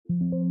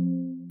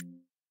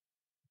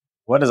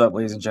What is up,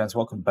 ladies and gents?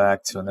 Welcome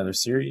back to another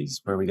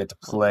series where we get to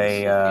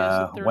play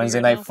Wednesday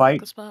Night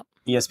Fight,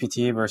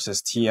 ESPT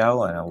versus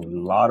TL, and a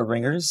lot of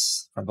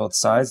ringers from both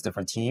sides,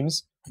 different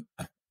teams.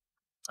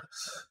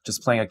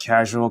 Just playing a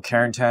casual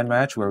Carentan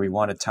match where we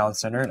want a town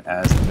center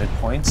as the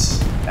midpoint,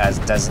 as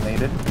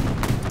designated.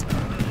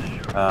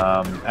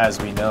 As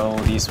we know,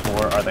 these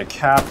four are the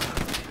cap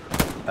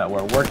that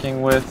we're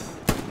working with,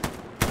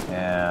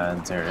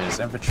 and there is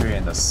infantry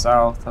in the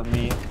south of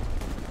me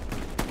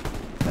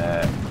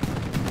that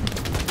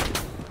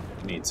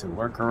need to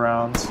work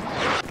around.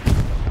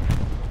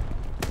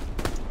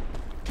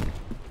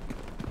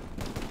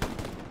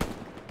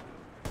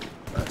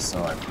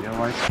 So I feel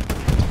like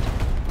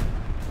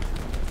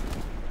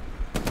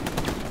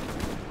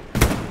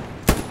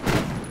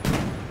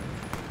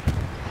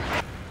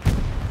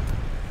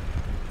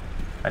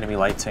enemy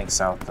light tank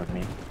south of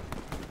me.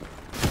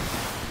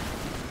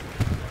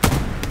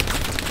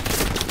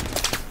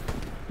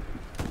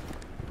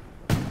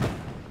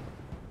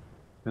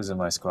 Who's in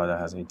my squad that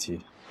has AT?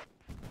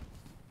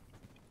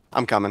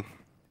 I'm coming.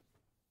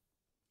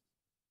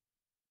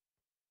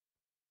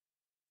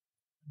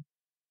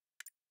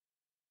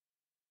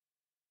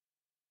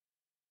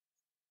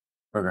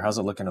 Burger, how's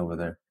it looking over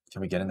there?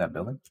 Can we get in that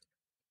building?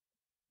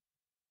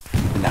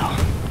 No.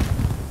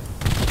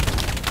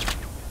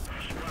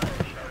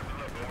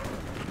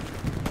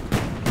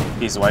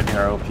 He's wiping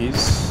our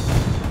OPs.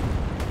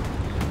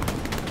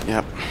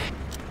 Yep.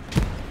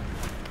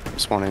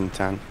 Just 1 in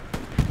 10.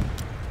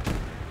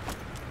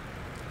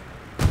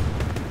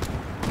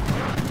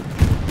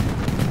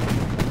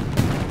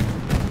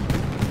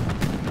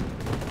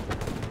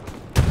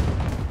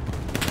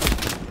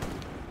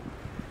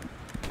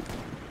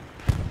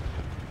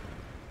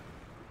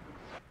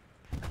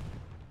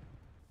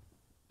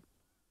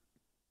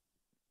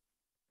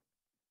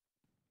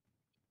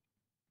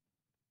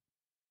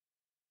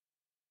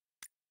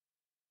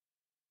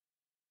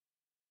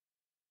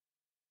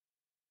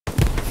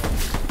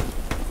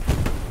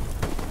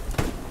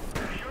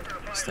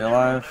 Stay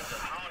alive.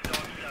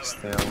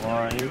 Stay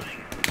alive.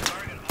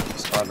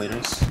 Squad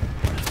leaders.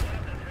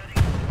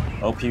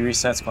 OP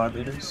reset, squad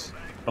leaders.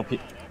 OP.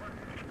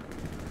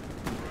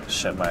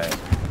 Shit, my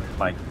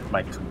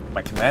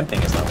command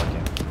thing is not working.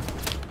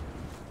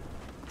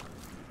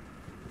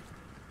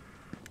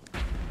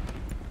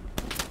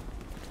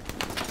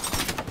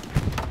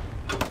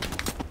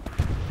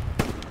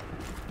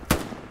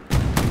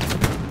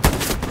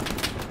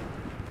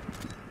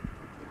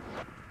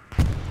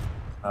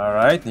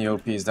 Alright, the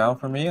OP is down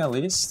for me at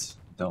least.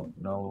 Don't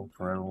know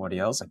for everybody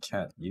else. I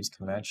can't use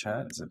command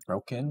chat. Is it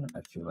broken?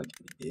 I feel like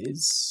it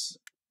is.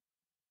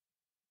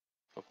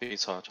 OP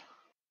is hard.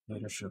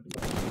 Leadership.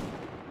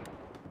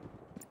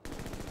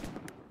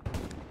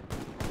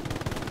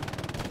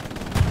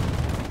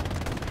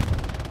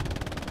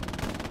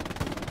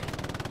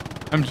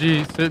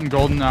 MG, sit in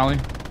Golden Alley.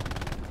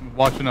 I'm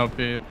watching OP.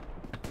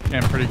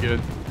 Camp pretty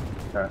good.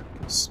 Okay.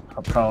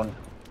 Prone.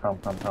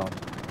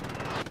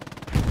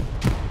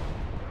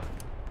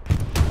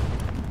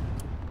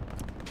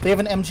 They have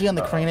an MG on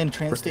the Carentan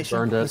train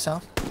station to the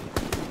south.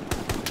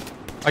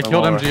 I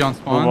killed MG on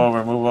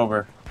spawn. Move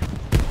over.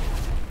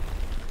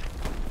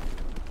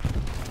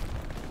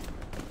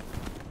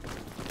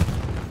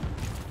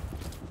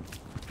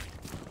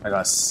 I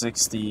got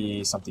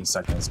 60 something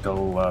seconds.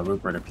 Go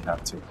Rupert if you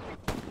have to.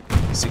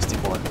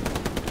 64.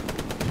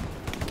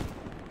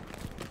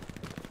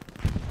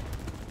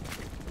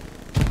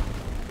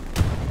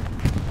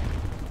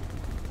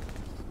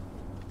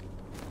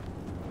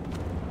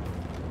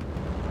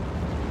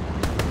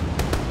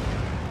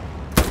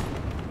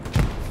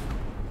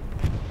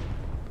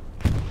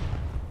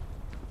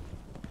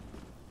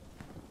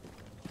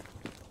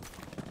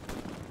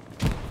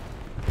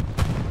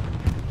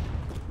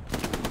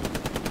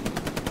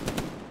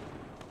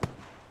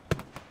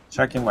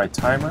 Checking my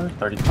timer,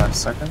 35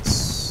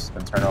 seconds.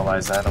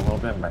 Internalize that a little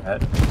bit in my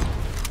head.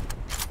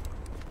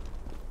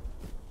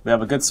 We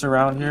have a good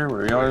surround here.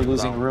 We are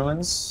losing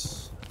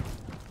ruins.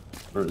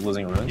 We're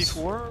losing ruins.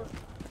 P4?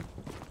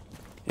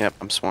 Yep,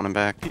 I'm swanning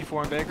back.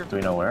 P4 and Baker? Do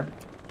we know where?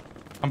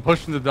 I'm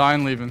pushing the die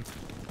and leaving.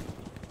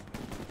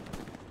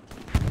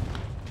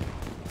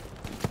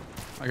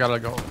 I gotta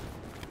go.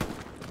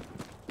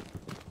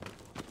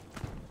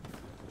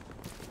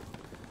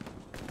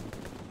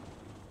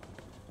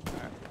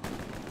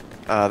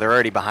 They're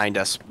already behind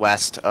us,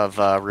 west of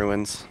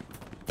ruins.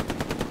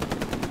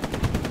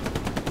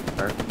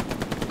 Where?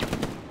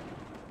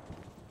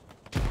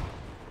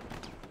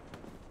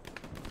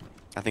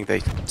 I think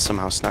they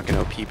somehow snuck an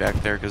OP back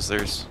there because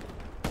there's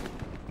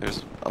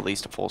at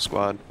least a full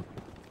squad.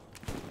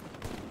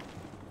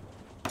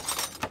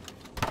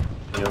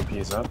 The OP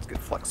is up. Let's get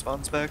flex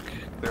spawns back.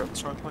 They're at the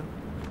strong point.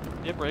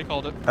 Yep, Ray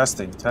called it.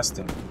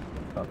 Testing.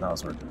 Oh, now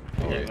it's working.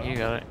 You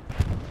got it.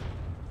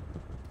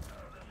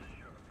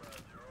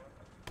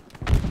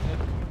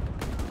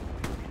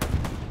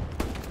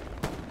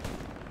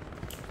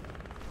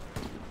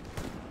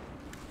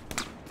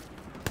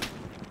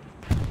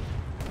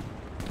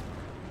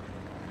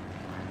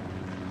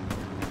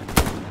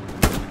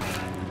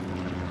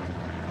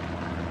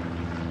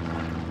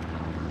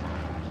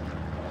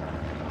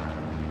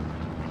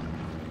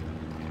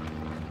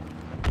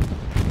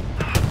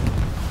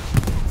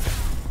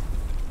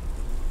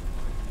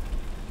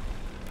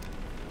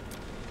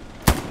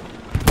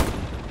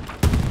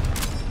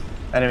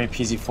 Enemy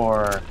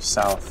PZ4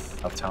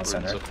 south of town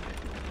center.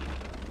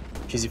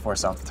 PZ4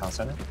 south of town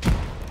center.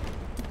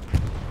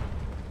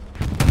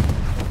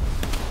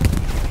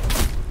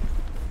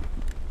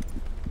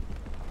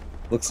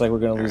 Looks like we're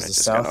gonna lose I the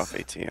just south. got off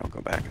AT. I'll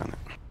go back on it.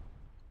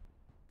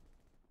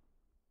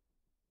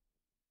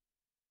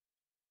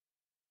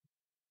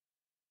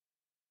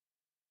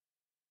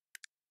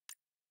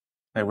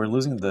 Hey, we're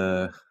losing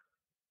the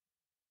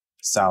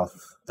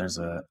south. There's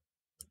a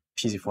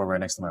PZ4 right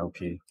next to my OP,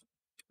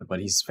 but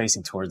he's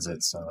facing towards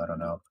it, so I don't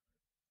know.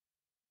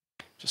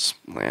 Just,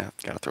 yeah,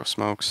 gotta throw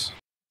smokes.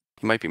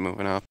 He might be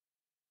moving up.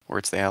 Or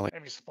it's the alley.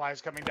 Enemy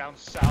supplies coming down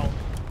south.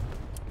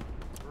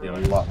 Yeah, a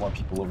lot more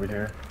people over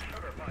here.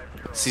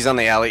 So he's on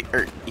the alley,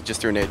 or he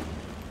just threw a nade.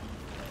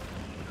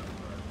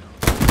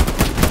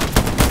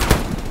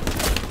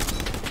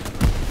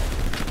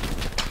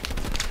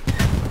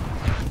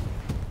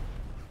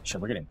 Shit,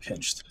 we're getting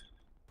pinched.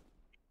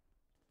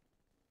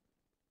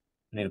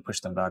 I need to push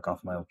them back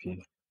off my OP.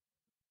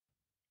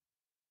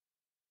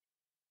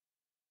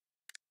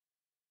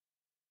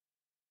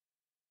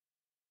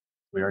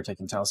 We are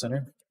taking town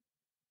center.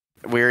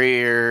 We're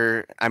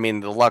here. I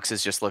mean, the Lux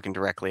is just looking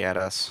directly at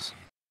us.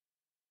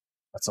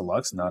 That's a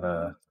Lux, not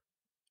a.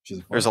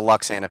 There's a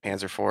Lux and a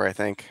Panzer IV, I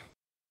think.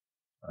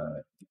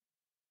 Alright.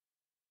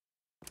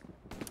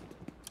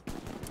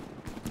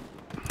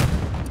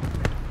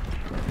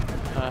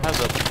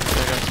 Has up.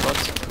 There got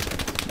spots.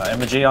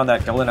 MG on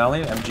that golden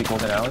alley. MG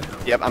golden alley.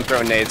 Yep, I'm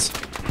throwing nades.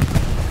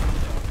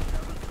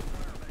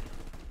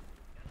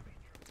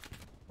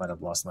 Might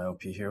have lost my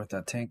OP here with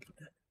that tank.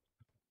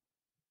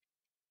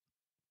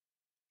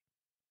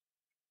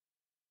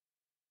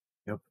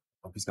 Yep,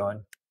 OP's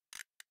gone.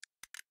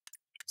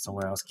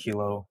 Somewhere else.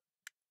 Kilo,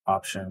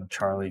 option,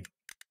 Charlie.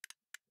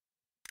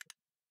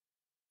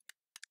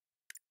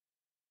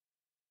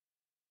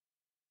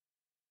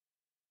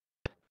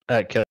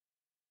 That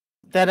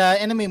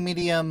enemy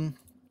medium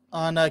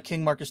on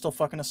King Mark is still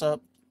fucking us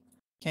up.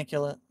 Can't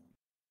kill it.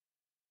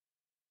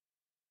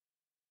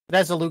 It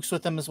has a Luke's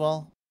with them as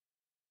well.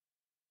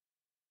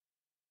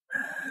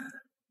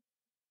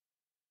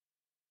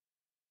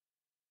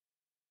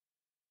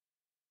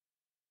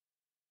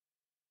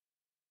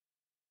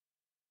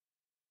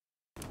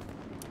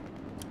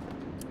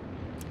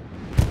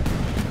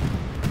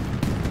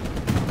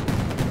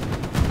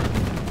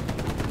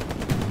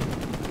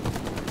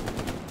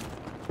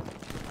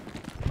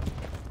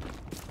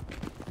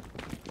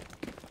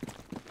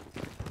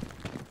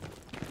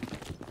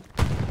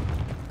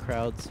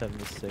 Crowd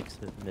 76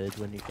 at mid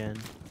when you can.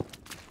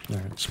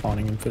 Alright,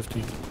 spawning in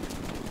 15.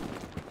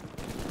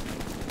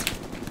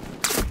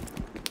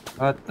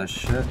 What the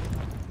shit?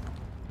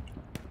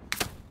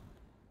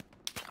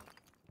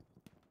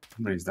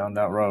 Somebody's down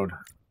that road.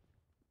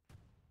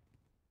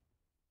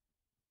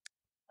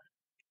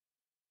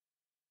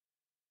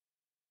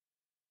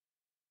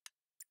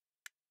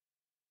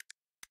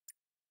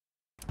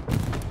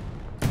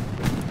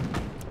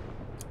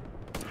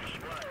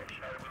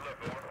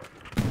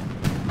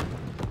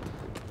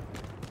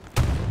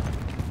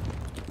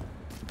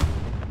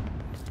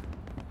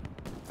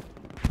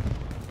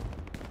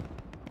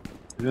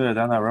 Yeah,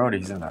 down that road,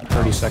 he's in that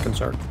 30 seconds,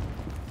 sir.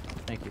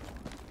 Thank you.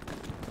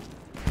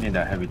 Need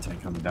that heavy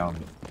tank coming down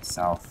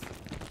south.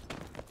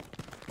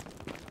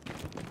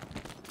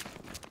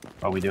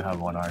 Oh, we do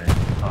have one already.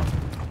 Oh.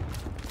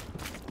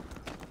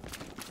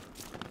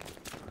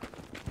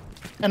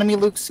 Enemy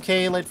Luke's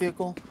K light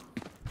vehicle.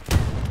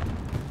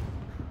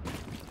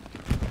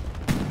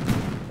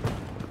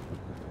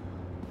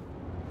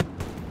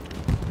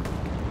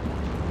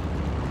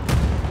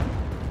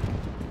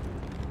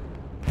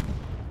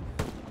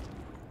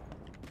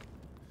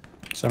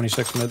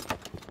 '76 mid.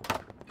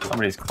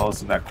 Somebody's close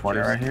to that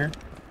corner right here.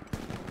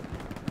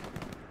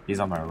 He's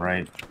on my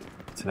right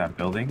to that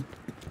building.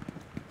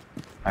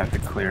 I have to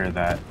clear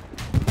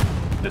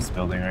this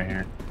building right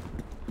here.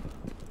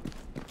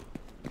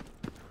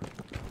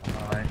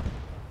 Alright.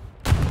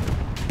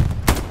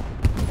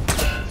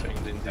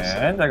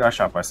 And I got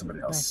shot by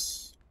somebody else.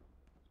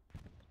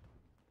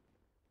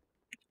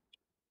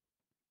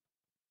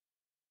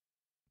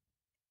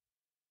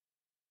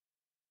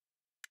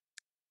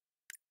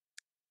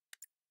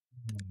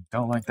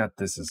 Don't like that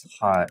this is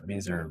hot. It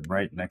means they're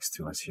right next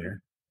to us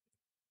here.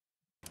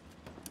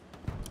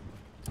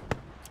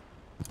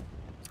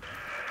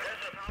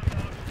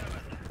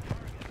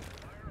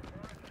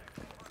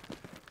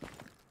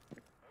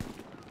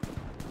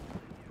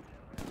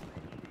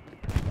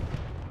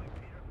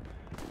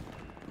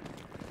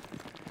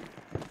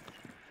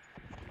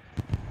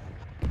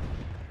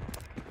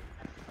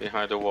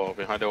 Behind the wall,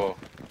 behind the wall.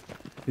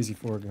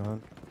 PZ4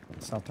 gone.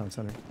 Southtown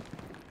Center.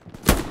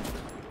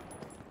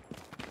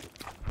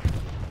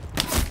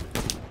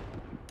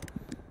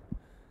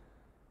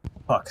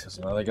 Fuck, there's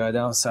another guy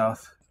down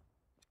south.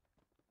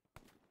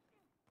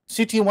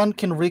 CT1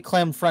 can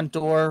reclaim front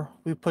door.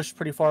 We pushed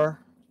pretty far.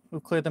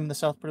 We've cleared them in the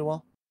south pretty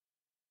well.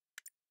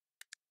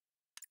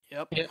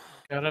 Yep.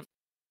 Got it.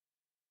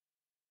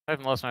 I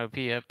haven't lost my OP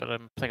yet, but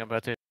I'm thinking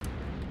about it.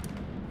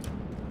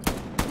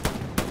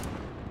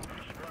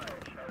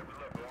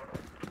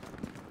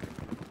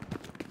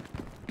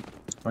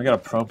 We got a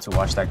probe to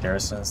watch that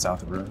garrison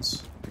south of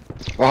ruins.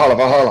 Valhalla,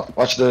 Valhalla.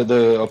 Watch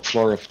the up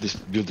floor of this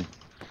building.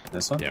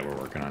 This one? Yeah, we're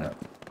working on it.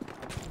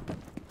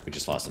 We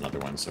just lost another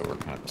one, so we're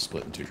kind of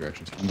split in two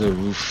directions. The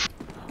roof.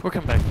 We're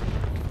coming back.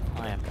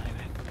 I am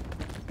anyway.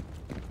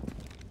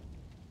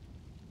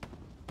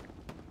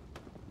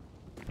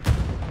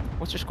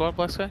 What's your squad,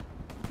 Black Sky?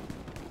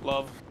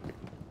 Love.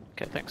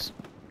 Okay, thanks.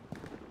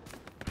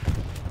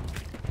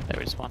 There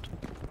we spawned.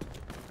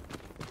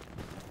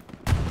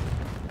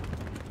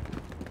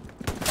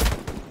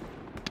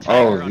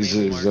 Oh, this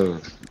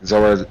is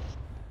already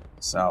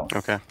South.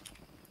 Okay.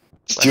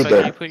 still Black Sky, can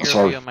you there. put your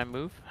Sorry. OV on my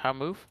move? How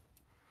move?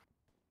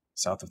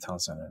 South of town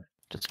center.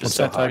 What's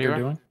so that how you tiger are?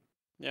 doing?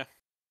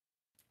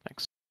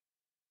 Thanks.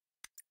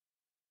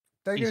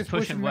 Tiger's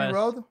pushing main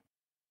road.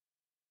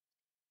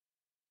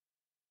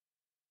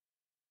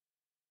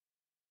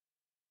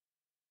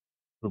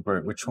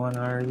 Rupert, which one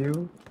are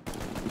you?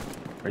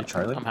 Are you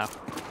Charlie? I'm half.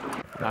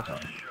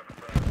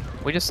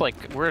 We just like,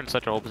 we're in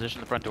such a whole position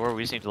in the front door,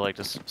 we just need to like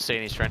just stay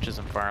in these trenches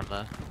and farm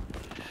the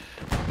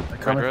They're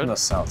coming road. from the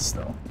south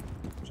still.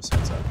 Just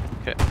heads up.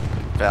 Okay.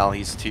 Val,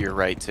 he's to your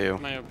right too.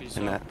 My OP's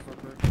In up.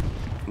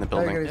 the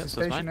building. Tiger Yeah, is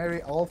so it's mine.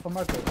 stationary. Alpha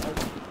marker.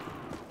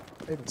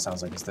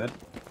 Sounds like he's dead.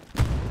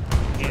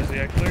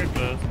 Easy, I cleared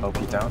the.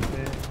 OP down.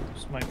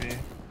 This might be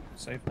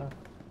safe now.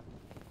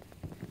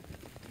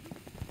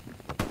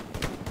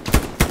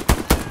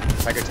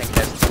 Tiger tank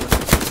has 2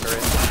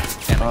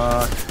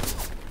 Fuck.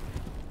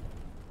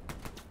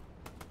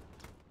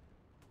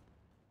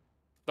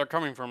 They're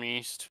coming from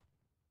east.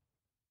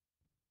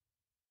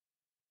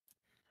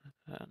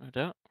 No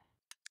doubt.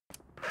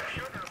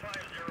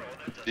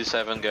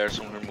 D7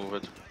 garrison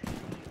removed.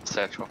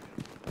 Satchel.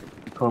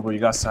 Cobra, you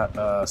got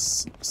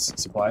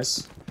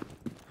supplies?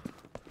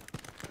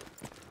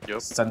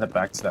 Yep. Send it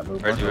back to that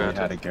movement Where'd you where we at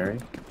had it? it, Gary.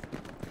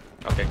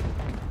 Okay.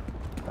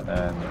 And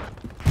then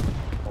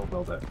we'll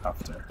build it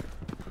after.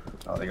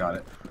 Oh, they got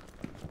it.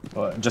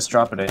 Well, just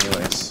drop it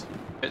anyways.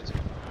 Can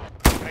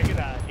I get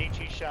a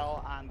HE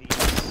shell on the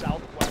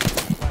southwest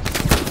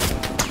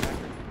factory?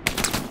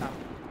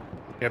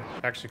 Yep,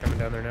 actually coming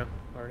down there now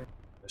already.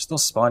 They're still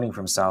spawning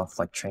from south,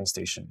 like train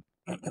station.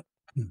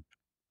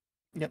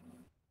 Yep.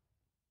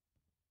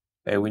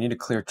 Hey, we need to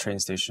clear train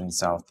station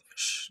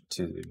south-ish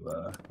to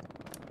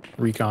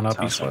Recon up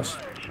town east center. west.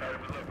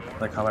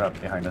 They're coming up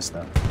behind us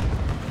now.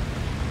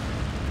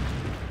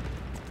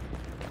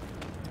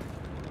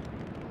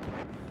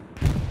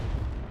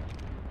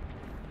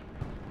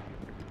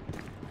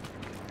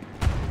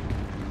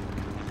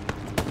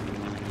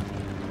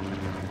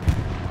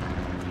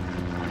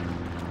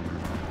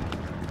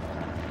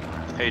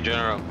 Hey,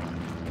 General.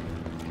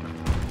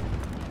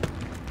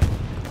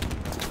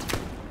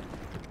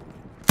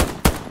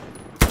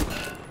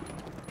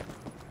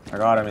 I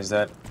got him, he's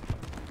dead.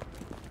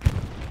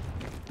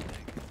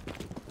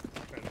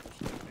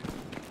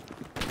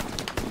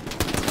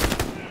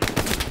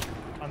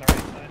 On the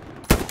right side.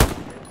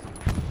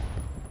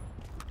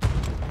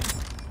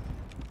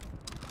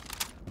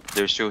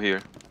 They're still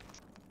here.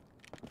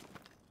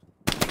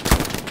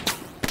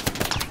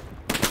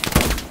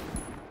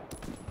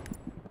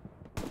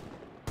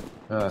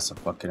 Oh, that's so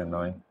fucking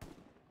annoying.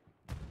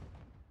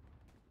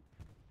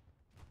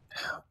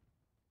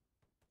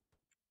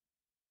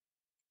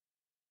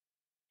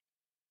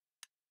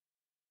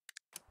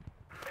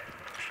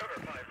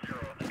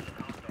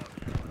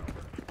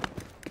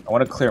 I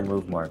want to clear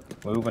move mark.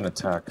 Move and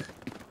attack.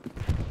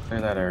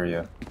 Clear that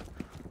area.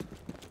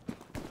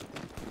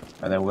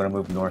 And then we're gonna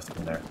move north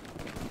from there.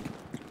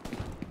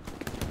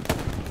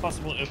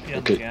 Possible OP on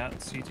Okay. the GAT,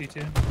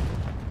 CT2.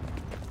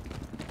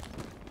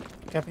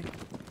 Copy.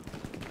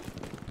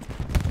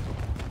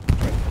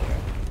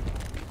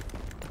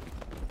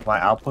 My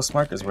outpost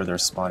mark is where they're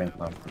spawning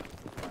from.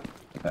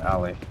 The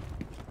alley.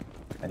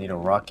 I need a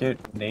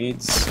rocket,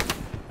 nades,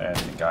 and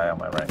the guy on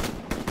my right.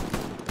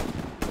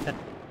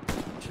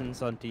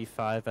 On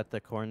D5 at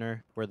the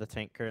corner where the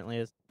tank currently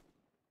is.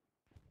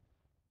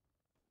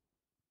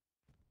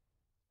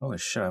 Holy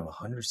shit, I have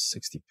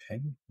 160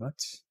 ping? What?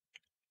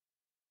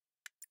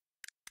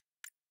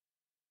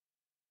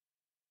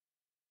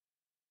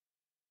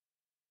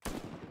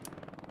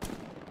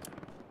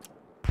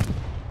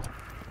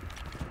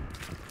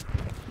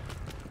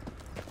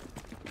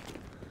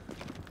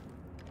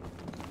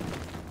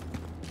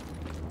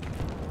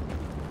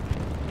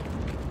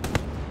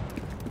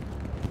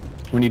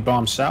 We need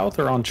bombs south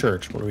or on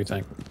church? What do we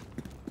think?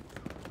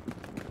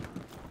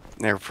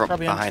 They're from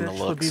Probably on behind the church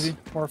would looks. be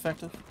more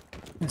effective.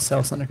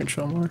 South under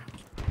control more.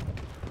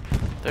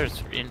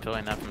 There's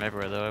infilling that from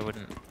everywhere though, I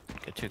wouldn't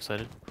get too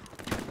excited.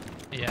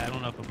 Yeah, I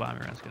don't know if a bomb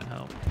round's gonna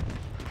help.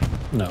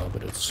 No,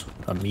 but it's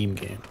a meme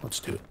game.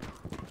 Let's do it.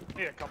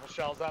 Need a couple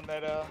shells on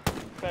that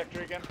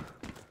factory again.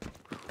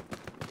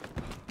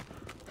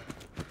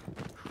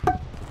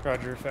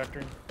 Roger,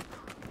 factory.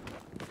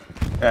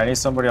 Yeah, I need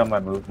somebody on my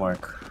move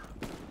mark.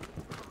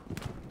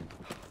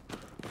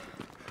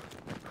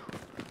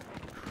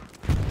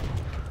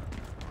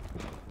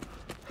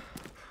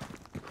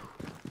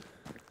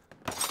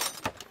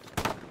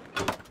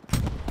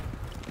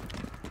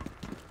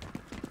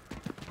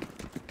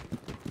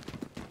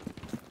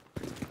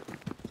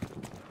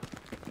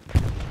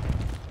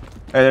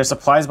 Hey, there's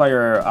supplies by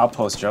your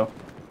outpost, Joe.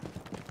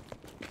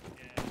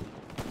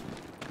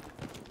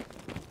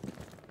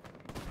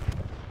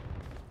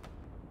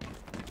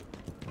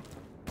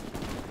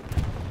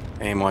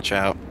 Aim, watch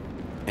out.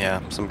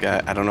 Yeah, some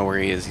guy, I don't know where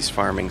he is, he's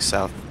farming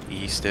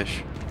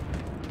southeast-ish.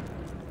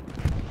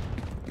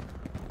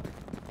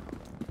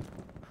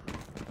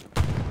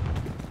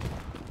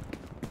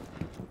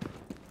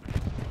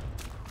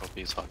 Oh,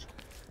 he's hot.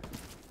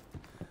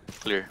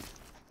 Clear.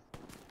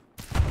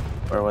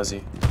 Where was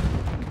he?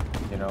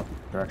 You know,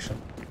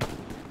 direction.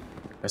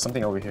 There's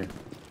something over here.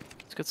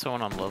 Let's get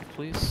someone on love,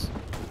 please.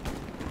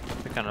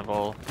 They're kind of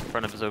all in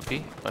front of his OP.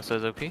 Left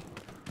side's OP.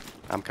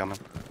 I'm coming.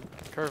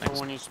 Careful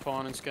Thanks. when you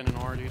spawn and skin an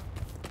R, dude.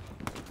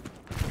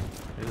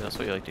 Maybe that's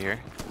what you like to hear.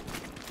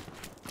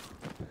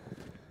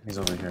 He's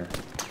over here.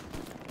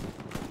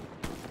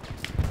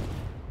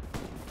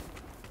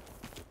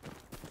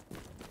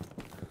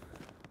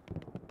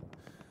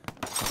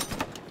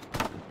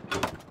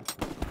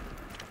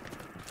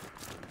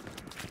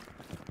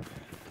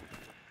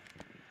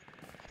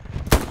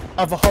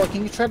 Valhalla,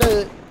 can you try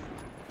to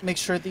make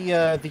sure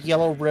the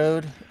yellow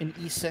road in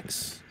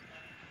E6?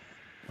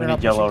 We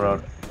need yellow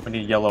road. We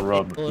need yellow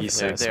road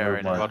E6. There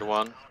right now. Got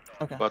one.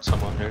 Okay. Got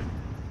someone here.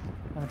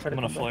 I'm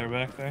gonna flare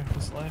back there.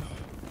 This life.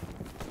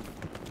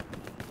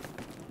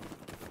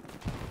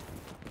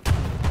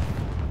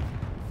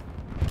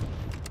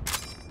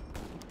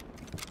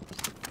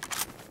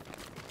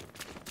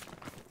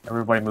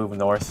 Everybody move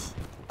north.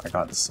 I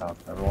got the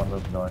south. Everyone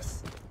move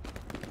north.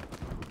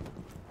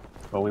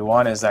 What we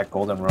want is that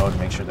golden road.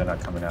 Make sure they're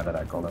not coming out of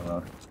that golden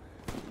road.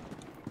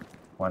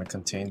 Want to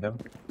contain them.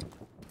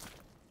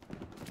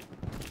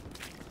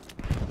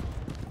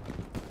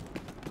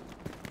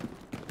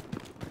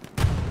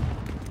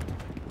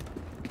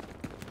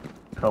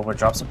 Cobra,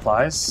 drop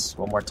supplies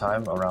one more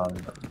time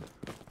around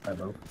my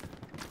move.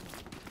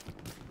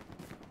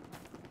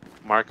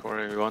 Mark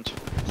where you want.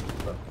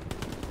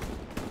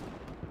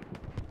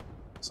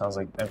 Sounds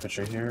like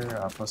infantry here.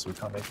 Outpost we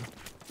can't make it.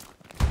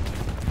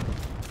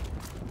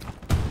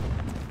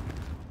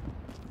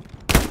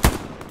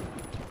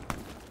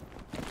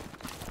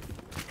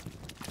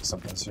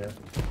 Something's here.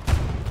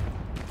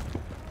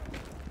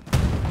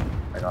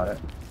 I got it.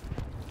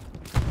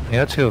 I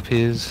got 2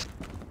 OPs.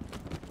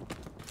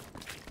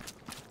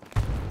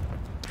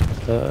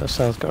 The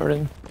South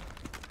Garden.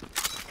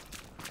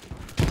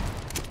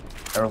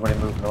 Everybody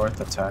move north,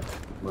 attack.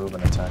 Move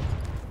and attack.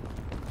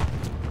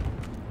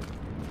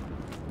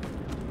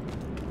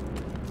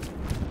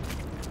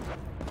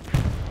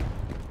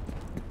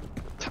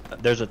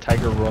 There's a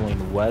Tiger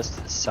rolling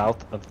west,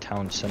 south of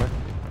town center.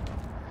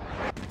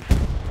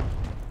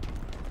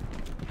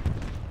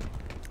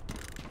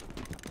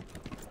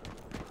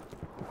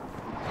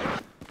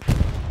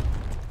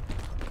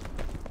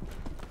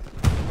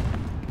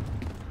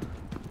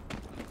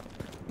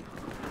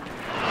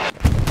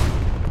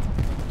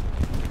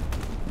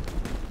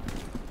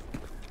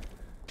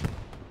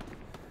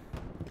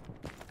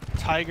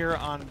 Tiger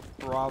on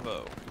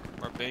Bravo.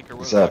 Or Baker.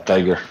 It's a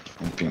Tiger.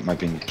 My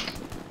ping.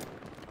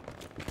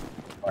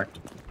 Marked.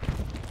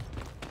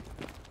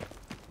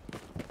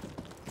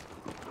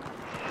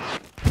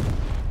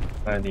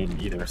 I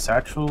need either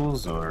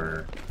satchels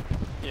or...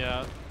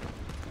 Yeah.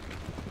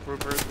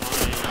 Reverse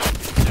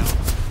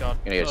mine.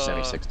 Got, Gonna get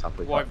 76 top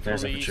lead. wipe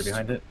There's from infantry east.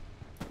 behind it.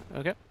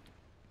 Okay.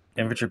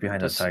 Infantry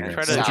behind the Just Tiger.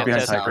 try to Infantry get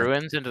behind that Tiger.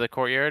 ruins into the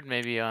courtyard,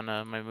 maybe on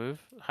my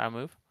move, high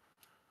move.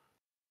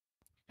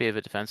 Be a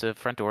bit defensive.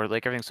 Front door,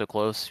 like everything's so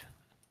close.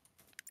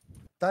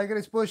 Tiger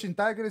is pushing.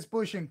 Tiger is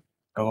pushing.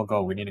 Go, go,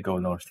 go. We need to go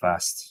north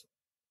fast.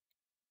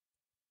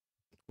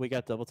 We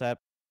got double tap.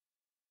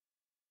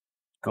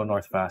 Go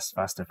north fast.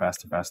 Faster,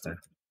 faster, faster.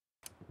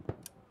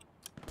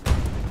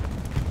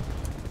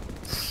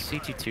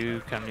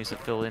 CT2 kind of needs to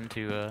fill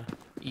into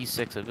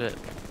E6 a bit.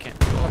 Can't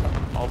do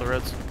all the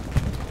roads.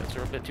 Guys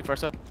are a bit too far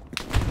south.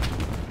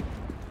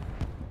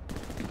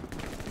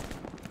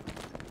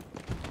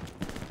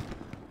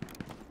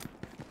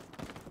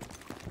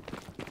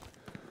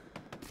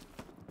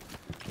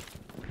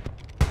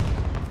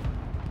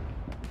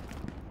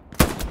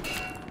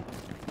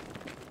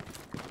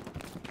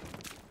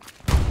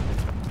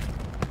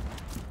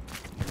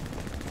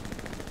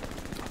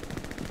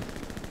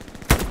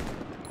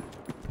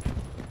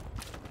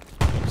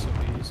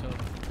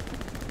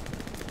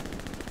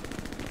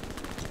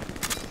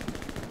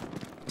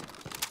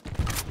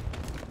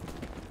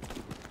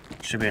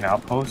 Should be an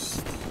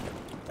outpost.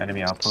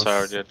 Enemy outpost.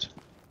 Sergeant.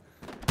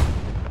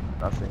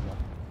 Nothing.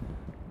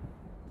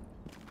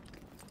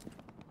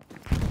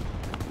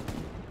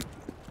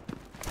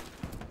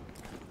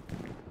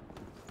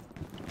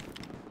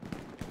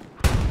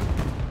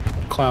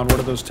 Clown, what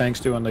are those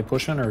tanks doing? They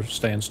pushing or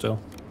staying still?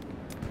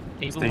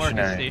 Eagle mark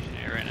is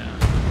stationary right now.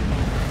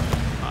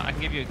 I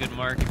can give you a good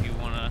mark if you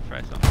want to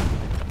try something.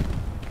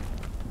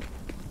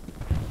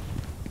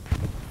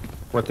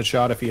 Worth the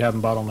shot if you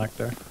haven't bottlenecked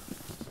there.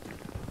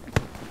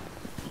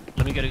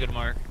 Let me get a good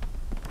mark.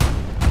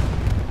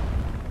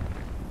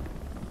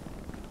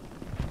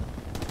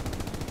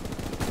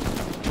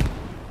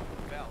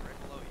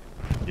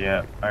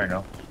 Yeah, I don't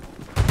know.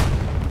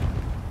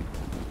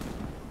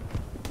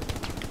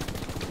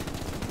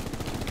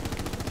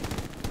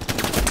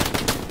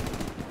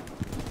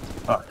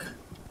 Fuck.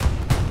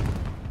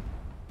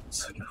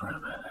 Second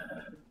round.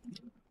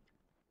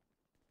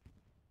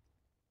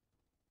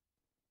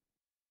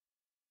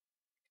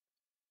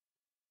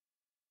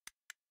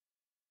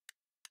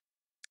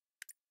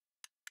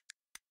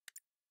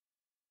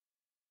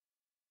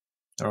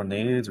 Throw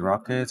nades,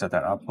 rockets at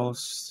that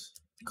outpost.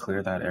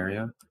 Clear that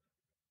area.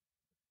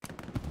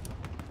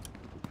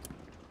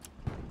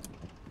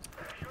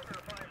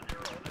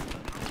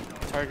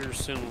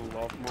 Tiger's in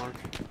love mark.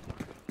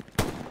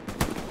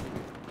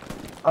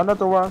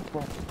 Another one.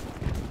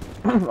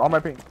 On my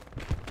ping.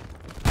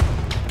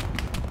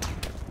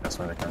 That's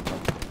where they come from.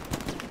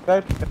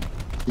 Dead.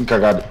 I think I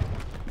got it.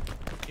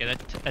 Yeah,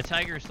 that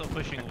tiger is still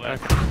pushing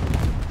west.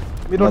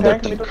 Middle Another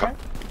tank, middle tank.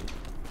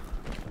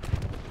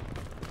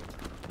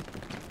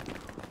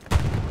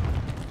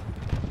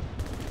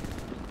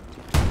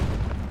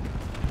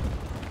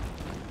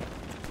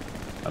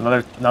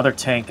 Another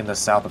tank in the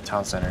south of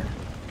town center.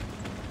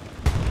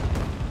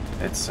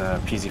 It's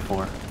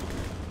PZ4.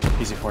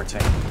 PZ4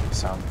 tank,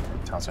 south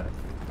of town center.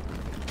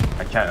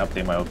 I can't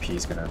update my OP,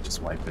 he's gonna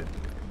just wipe it.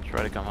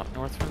 Try to come up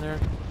north from there,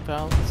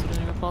 Val, is it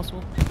anything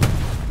possible?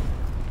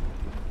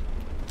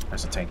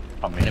 There's a tank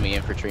on me. Enemy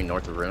infantry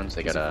north of ruins.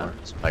 They got a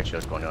spike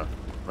shield going on,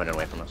 running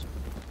away from us.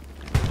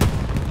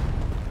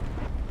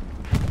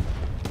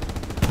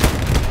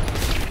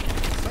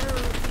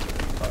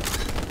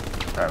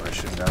 Alright, we're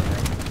shooting down here.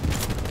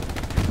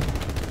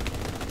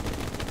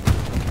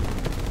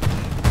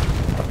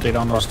 Update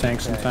on those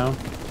tanks in town.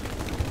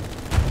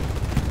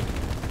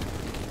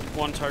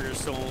 One tiger's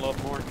still in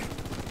love mark.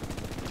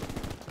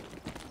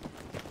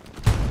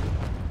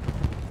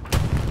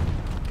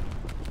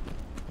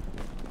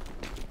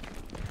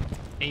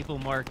 Able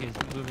mark is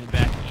moving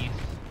back east.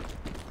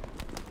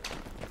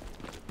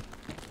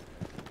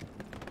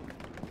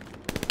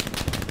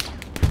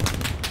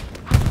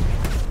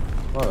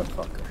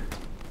 Motherfucker.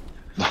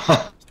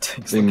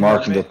 They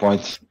marking the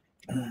point.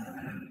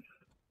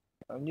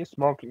 I need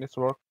smoke, need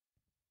smoke.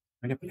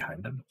 I get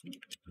behind them.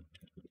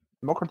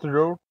 Smoke at the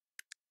road.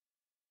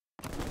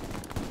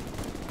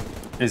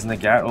 Is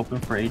Nagat open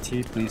for AT?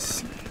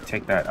 Please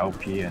take that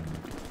LP and...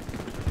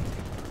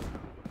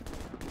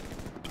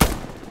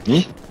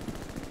 Me?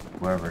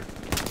 Whoever.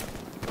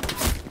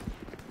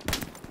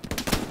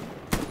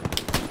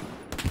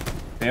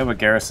 They have a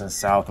garrison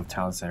south of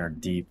town center,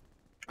 deep.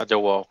 At the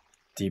wall.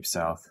 Deep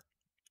south.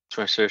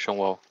 Transition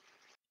wall.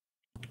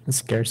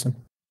 It's Garrison.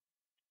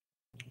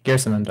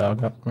 Garrison and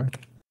dog up north.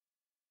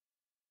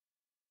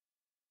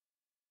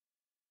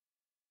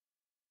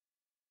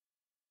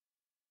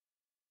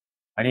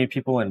 I need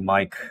people in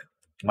Mike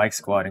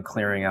squad and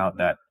clearing out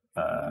that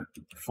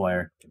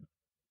flare.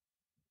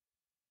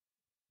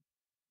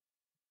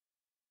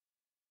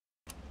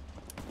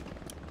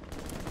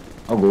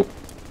 I'll go.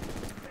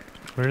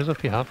 Where is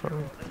OP Alpha?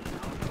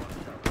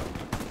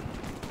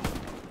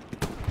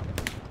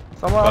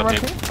 Someone on my Got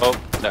him. team? Oh,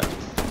 that.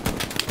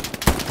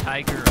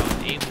 Tiger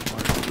on able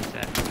mark is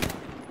accurate.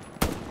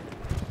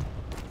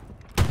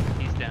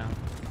 He's down.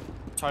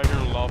 Tiger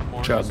in love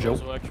mark Job, is Joe.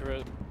 also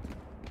accurate.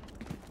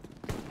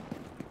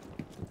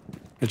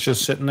 It's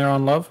just sitting there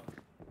on love?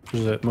 Or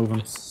is it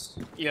moving?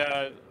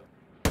 Yeah.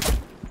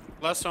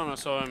 Last time I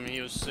saw him, he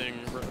was sitting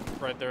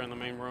right there in the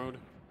main road.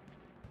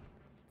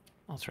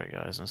 I'll try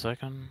guys in a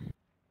second.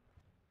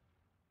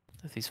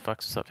 If these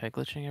fucks stop head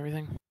glitching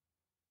everything.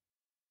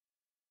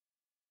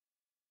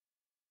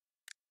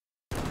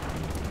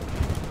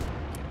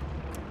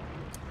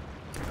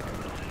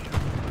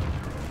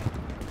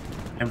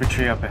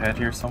 Infantry up ahead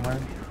here somewhere.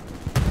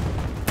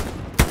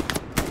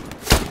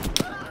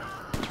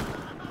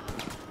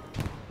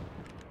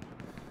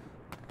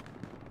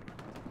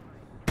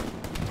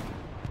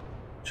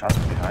 Shots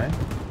from behind.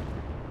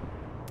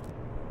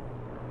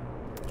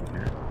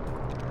 Here.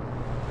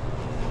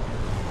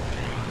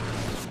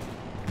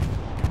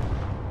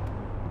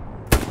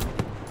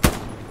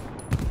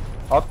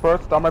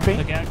 Outburst on my ping.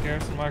 The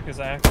garrison mark is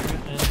accurate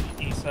in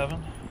E7.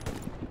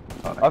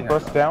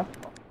 Outburst down.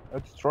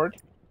 It's destroyed.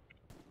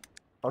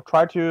 I'll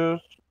try to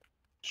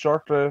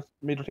short the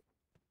middle.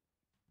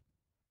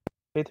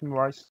 Hit him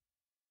right.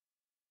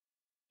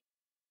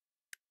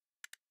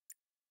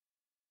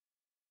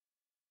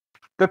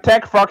 The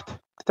tank fucked.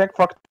 The tank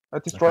fucked. I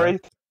destroyed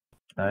it.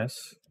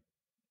 Nice.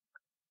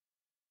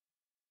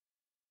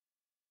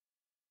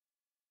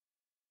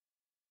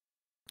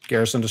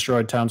 Garrison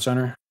destroyed town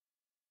center.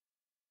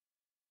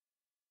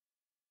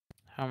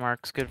 How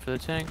mark's good for the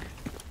tank?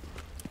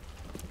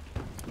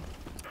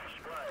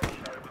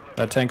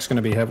 That tank's going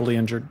to be heavily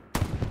injured.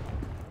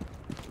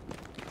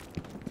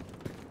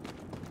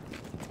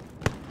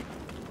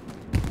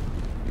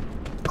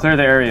 Clear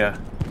the area.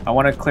 I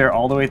want to clear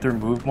all the way through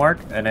move mark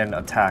and then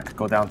attack.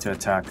 Go down to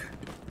attack.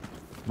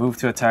 Move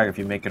to attack if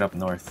you make it up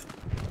north.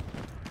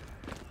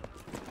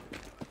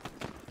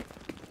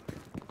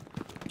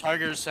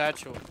 Tiger's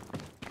satchel.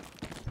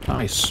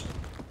 Nice.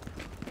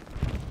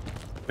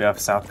 We have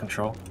south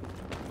control.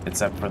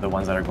 except for the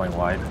ones that are going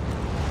wide.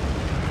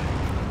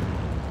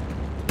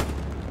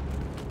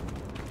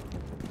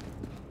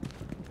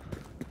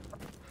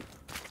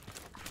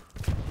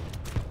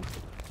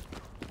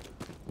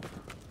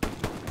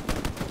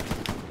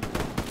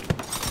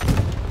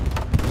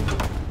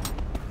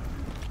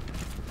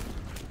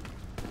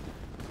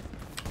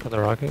 The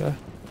rocket guy.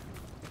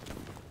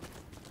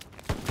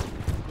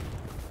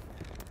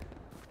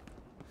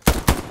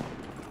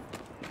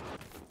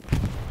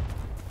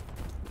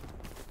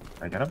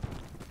 I get him.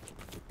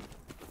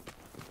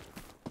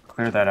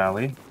 Clear that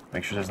alley.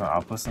 Make sure there's no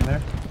outpost in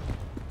there.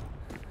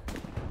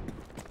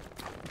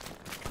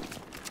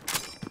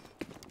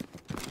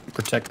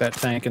 Protect that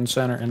tank in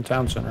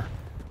town center.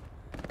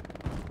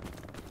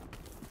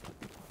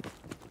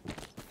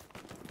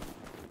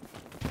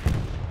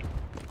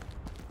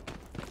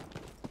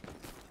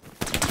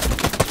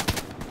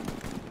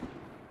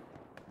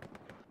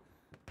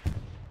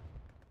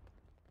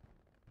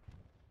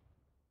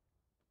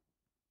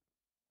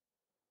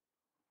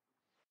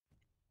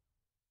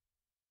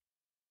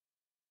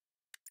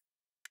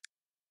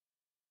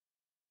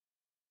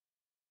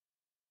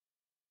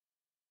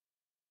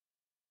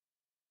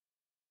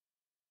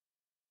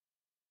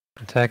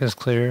 Attack is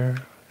clear.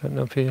 Got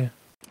no P.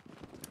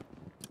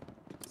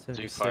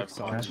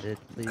 Okay.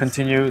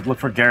 Continue. Look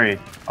for Gary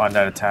on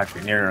that attack,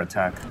 near your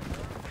attack.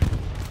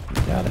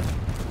 Got it.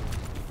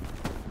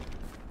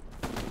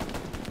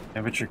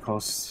 Infantry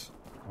close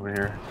over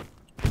here.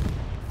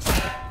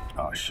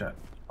 Oh shit.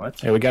 What?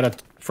 Hey, we got a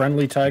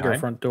friendly tiger Behind?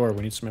 front door.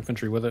 We need some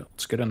infantry with it.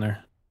 Let's get in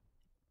there.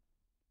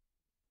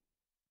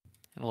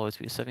 It'll always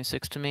be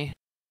 76 to me.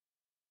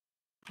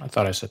 I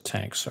thought I said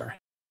tank, sorry.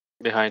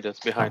 Behind us,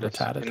 behind us.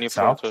 Retarded. In your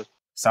South? front.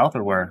 South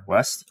or where?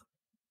 West?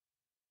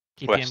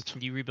 KPM, West.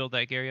 can you rebuild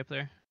that Gary up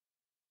there?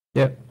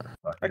 Yep.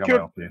 Fuck, I got my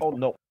LP. Oh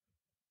no.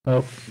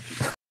 Oh.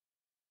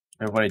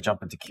 Everybody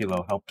jump into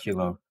Kilo. Help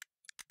Kilo.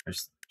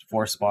 There's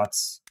 4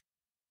 spots.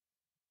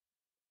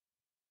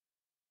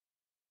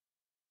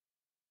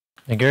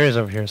 And Gary's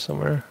over here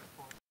somewhere.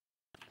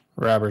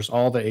 Robbers,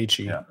 all the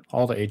HE. Yeah.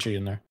 All the HE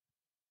in there.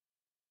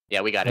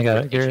 Yeah, we got I it. got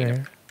We're it. Gary reaching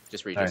here.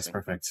 Just Nice, reducing.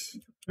 perfect.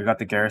 We got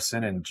the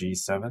garrison in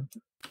G7.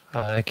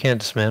 I can't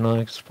dismantle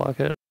it. Just block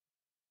it.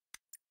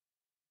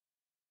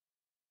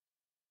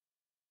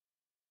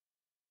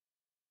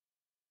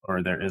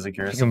 Or there is a You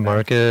garrison. can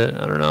mark it.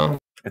 I don't know.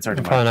 It's I'm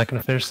already probably not marked.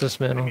 going to finish this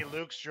mantle. Enemy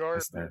Luke's George.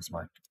 It's there, it's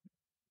marked.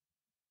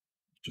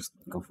 Just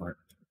go for it.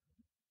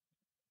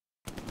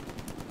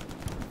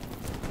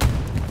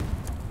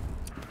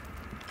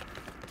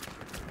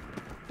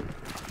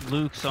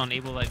 Luke's on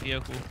able light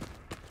vehicle.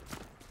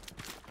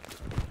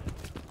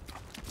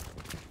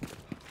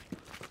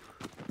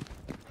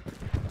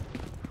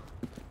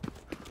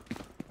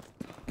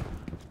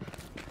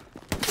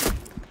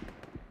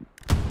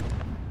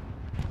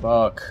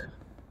 Fuck.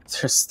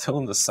 They're still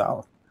in the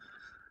south.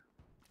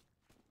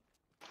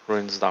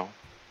 Ruins down.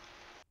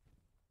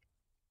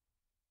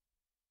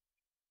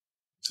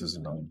 This is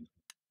annoying.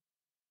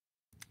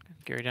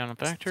 Gary down in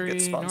factory.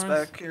 Get spots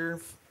north. back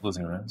here.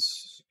 Losing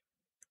runs.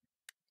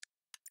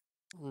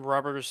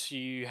 Roberts,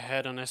 you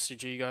had an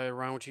SCG guy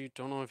around you.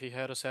 Don't know if he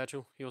had a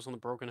satchel. He was on the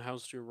broken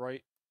house to your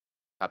right.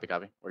 Copy,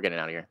 copy. We're getting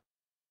out of here.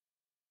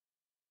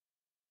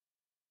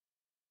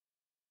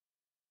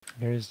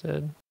 Gary's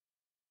dead.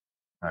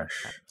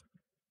 Gosh.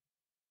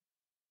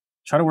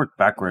 Try to work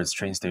backwards,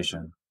 train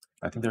station.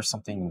 I think there's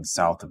something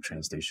south of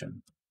train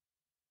station.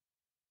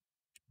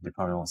 They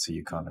probably won't see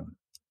you coming.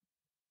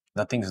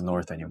 Nothing's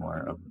north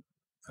anymore of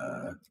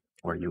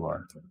where you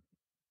are.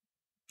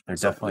 They're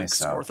definitely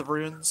south. North of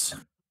ruins.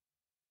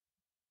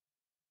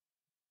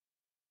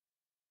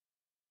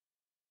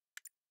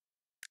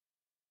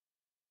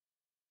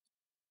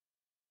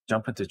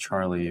 Jump into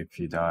Charlie if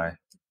you die.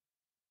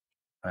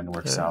 And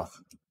work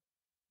south.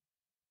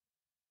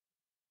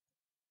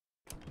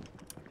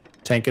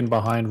 Tanking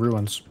behind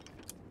ruins.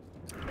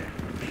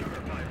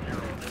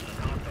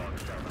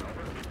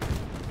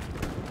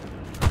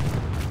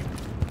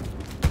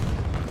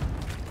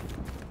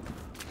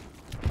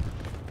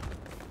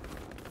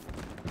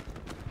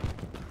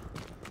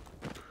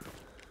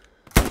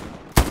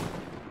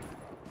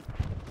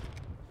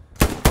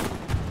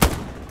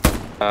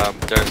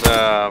 There's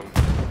a...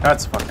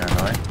 That's fucking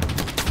annoying.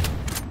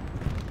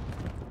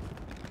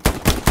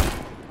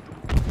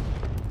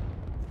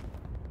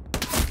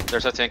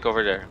 There's a tank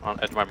over there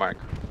at my mark.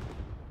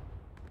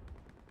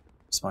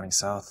 Spawning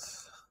south.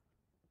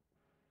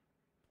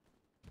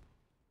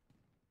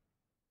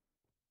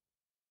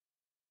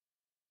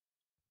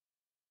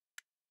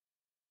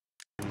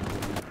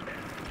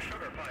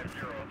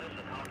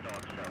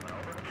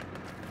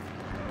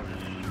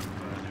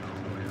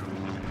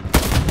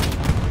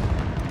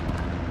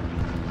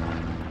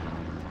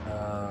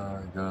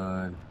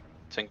 Good.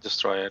 Tank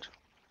destroyed.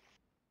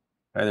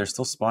 Hey, they're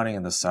still spawning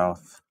in the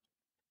south.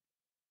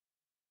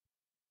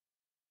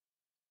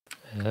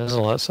 Yeah, there's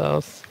a lot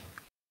south.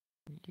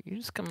 You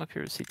just come up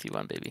here with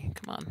CT1, baby.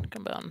 Come on,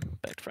 come down.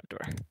 Back to front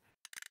door.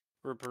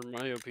 Rupert,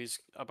 my OP's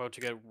about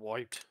to get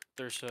wiped.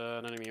 There's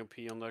an enemy OP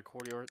on that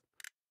courtyard.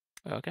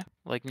 Okay,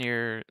 like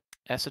near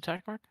S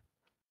attack mark.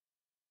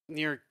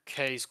 Near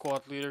K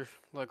squad leader,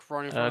 like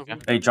right in front of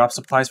him. Hey, drop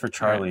supplies for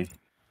Charlie.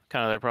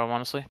 Kind of their problem,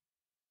 honestly.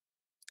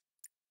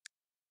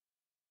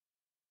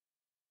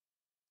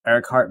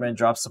 Eric Hartman,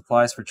 drop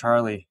supplies for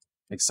Charlie.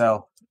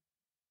 Excel.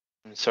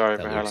 I'm sorry,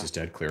 That Valhalla. Luke's is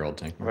dead. Clear old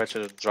tank. Where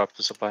to drop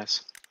the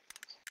supplies?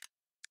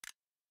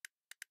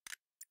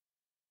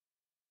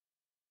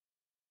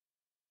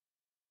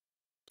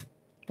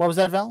 What was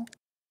that, Val?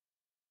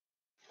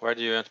 Where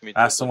do you want me to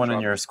Ask someone in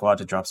drop? your squad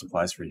to drop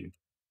supplies for you.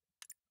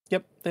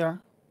 Yep, they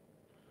are.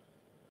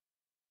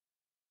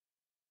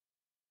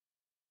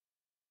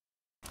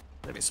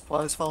 Any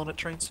supplies falling at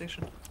train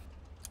station?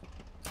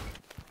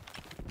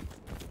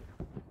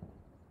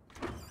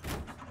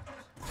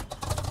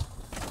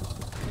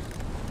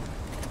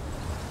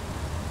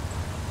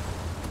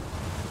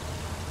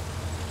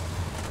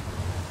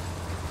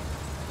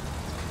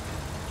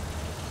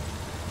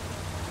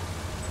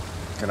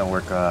 Gonna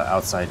work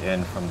outside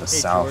in from the Hey,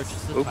 south. George,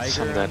 is the Oops,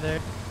 tiger I'm on dead. there?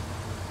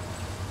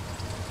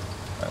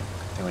 I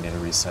think we need to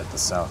reset the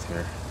south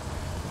here.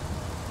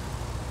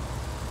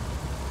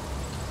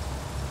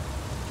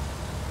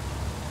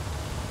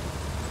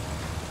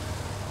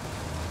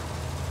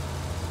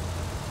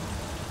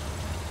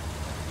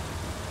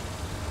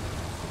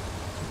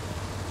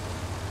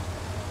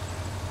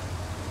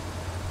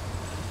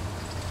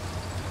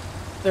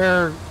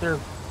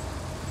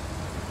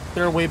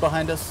 They're way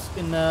behind us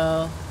in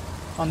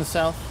on the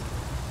south,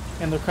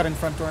 and they're cutting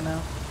front door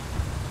now.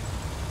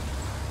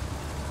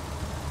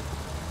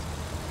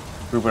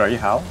 Rupert, are you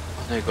Hal?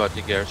 They got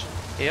the gears.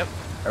 Yep.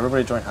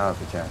 Everybody join Hal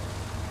if you can.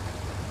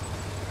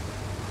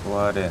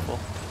 Blood in. Cool.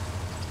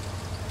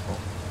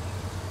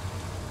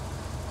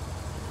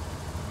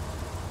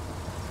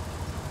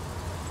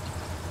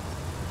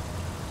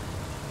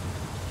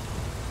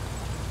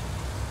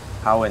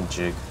 Hal and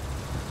Jig.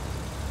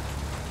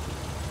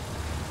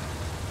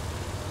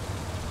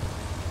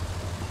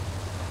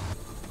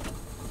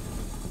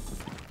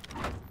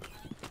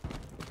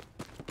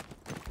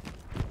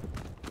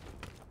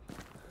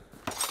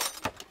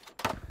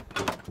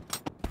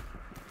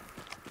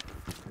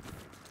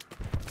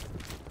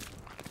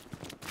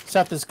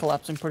 South is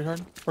collapsing pretty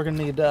hard. We're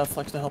gonna need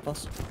Flex to help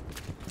us.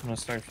 I'm gonna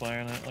start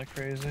flaring it like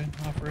crazy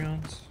off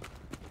rounds.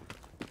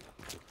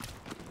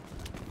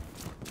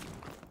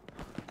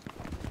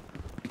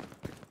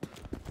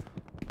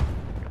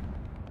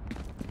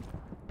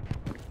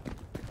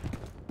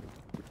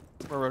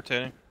 We're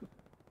rotating.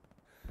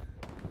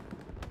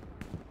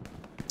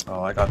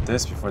 Oh, I got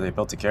this before they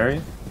built a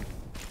carry.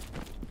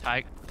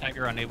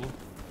 Tiger unable.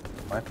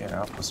 Might be an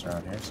outpost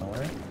around here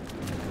somewhere.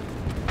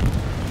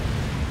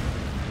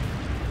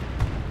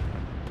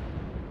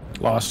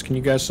 Lost. Can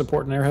you guys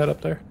support an airhead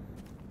up there?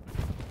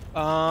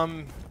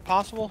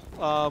 Possible.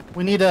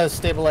 We need to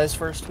stabilize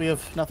first. We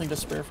have nothing to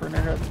spare for an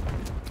airhead.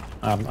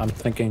 I'm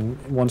thinking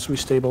once we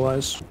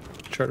stabilize,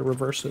 try to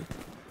reverse it.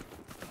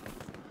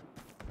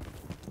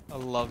 I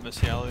love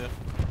Missy Elliott.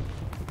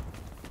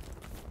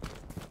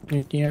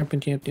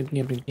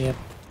 Yep.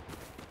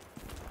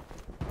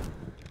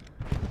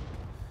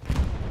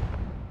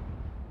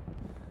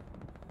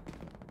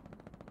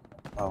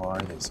 How are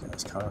these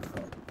guys coming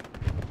from?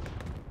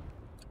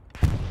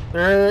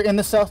 They're in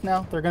the south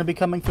now. They're gonna be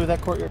coming through that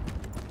courtyard.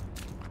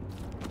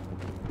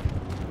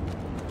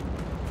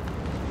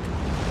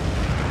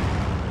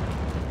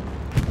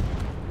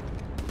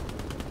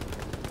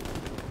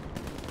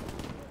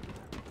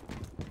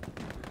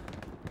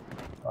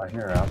 Oh, I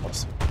hear an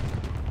outpost.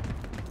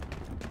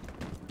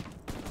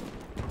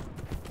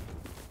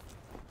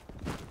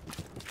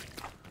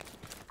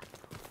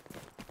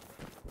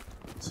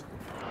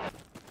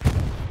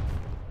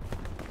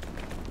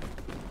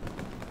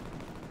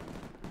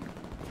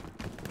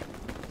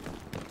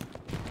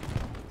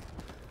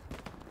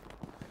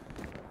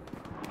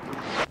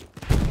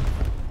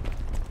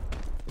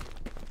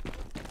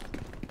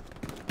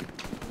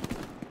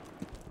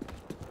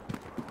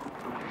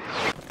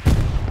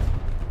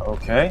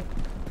 Okay.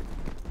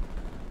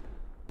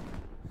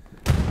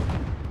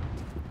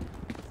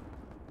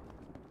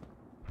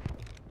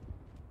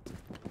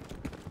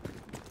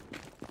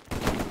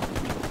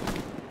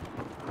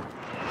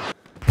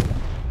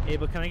 Hey,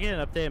 but can I get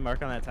an updated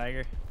mark on that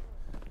tiger?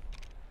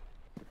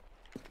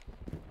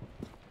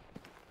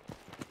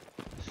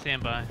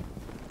 Stand by.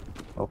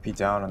 OP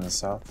down on the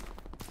south.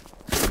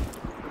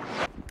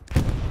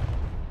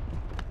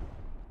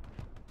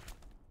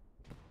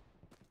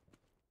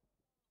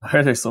 Why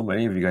are there so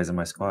many of you guys in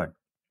my squad?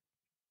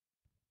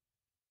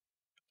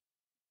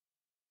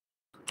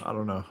 I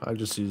don't know. I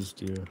just used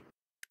you.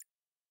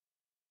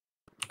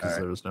 Because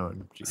there was no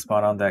energy.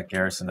 Spot on that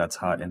garrison that's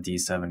hot in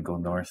D7, go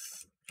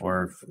north.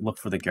 Or look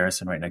for the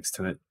garrison right next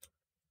to it.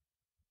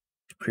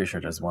 Pretty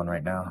sure there's one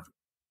right now.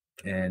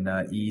 In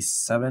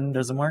E7,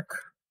 there's a mark.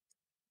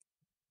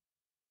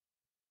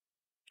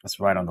 That's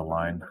right on the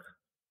line.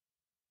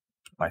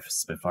 By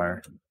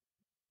Spitfire.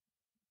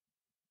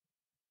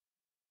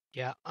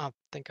 Yeah, I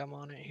think I'm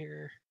on it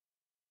here.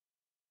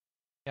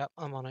 Yep,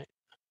 I'm on it.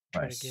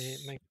 Try to get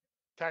it.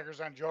 Tigers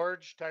on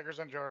George. Tigers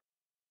on George.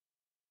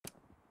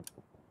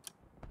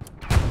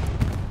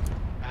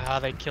 Ah,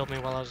 they killed me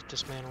while I was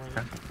dismantling.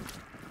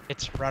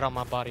 It's right on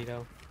my body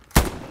though.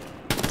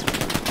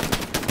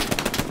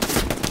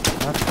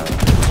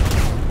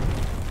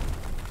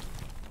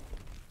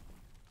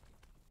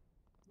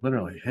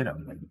 Literally hit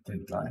him and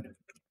didn't die.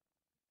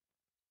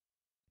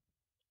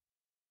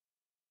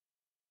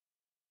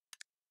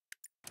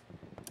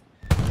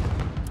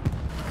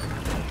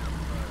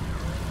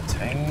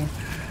 Tank.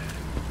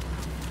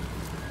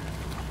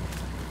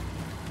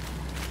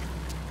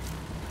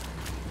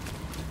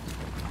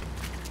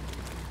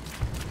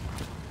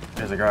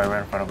 There's a guy right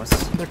in front of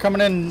us. They're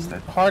coming in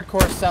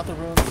hardcore south of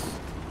ruins.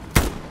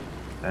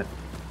 Dead.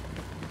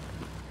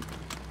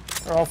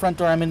 They're all front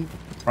door. I mean,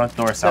 front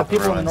door south of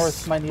ruins. People in the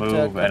north might need to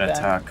move and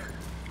attack.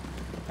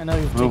 I know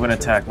you've move and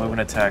attack. Move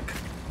and attack.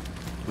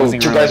 Oh, Losing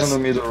two ruins. guys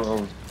on the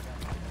middle.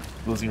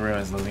 Losing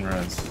ruins. Losing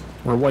ruins.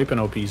 We're wiping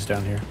OPs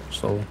down here,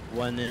 slowly.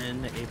 One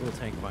in, able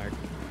tank mark,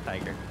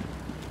 Tiger.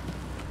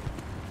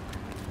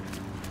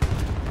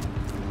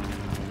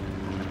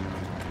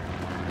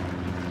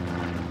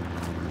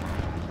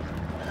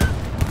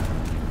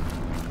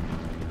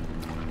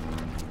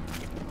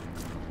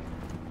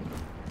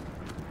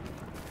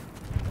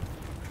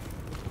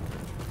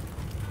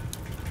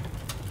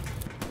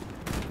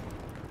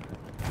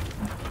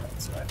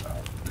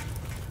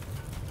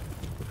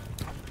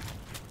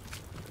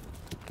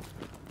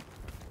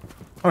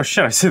 Oh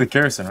shit, I see the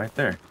garrison right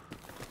there.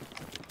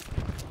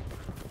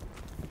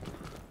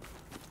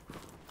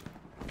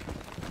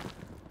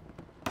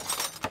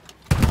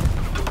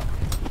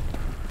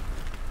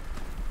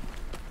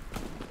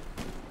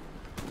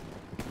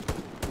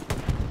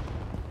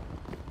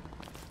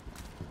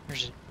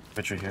 There's a...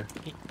 Picture here.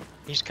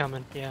 He's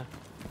coming, yeah.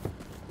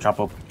 Drop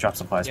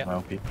supplies Yep. for my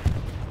OP.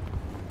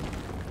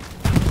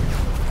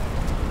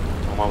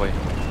 On my way.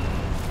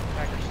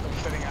 Tiger's still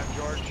sitting on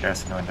George.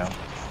 Garrison going down.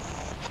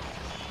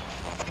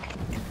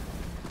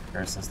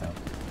 Garrison's down.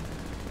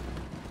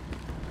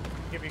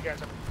 Give you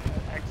guys an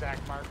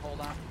exact mark. Hold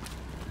on.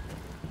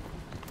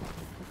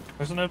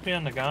 There's an OP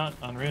on the got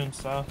on ruins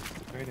south.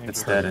 Very dangerous.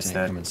 It's dead. It's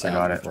dead. Coming I south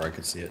got it. before I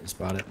could see it and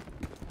spot it.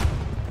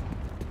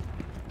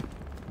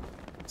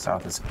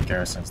 South is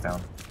garrison's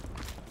down.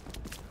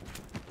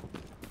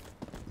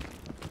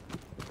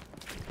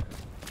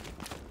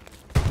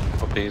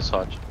 OP is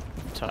hot.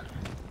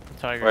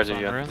 Tiger's Where do on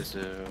you ruins.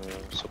 empty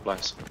the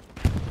supplies?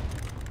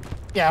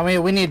 Yeah, I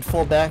mean, we need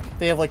full back.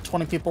 They have like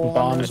 20 people on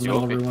Bombs, ruins.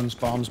 middle of ruins,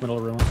 bombs, middle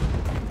of ruins.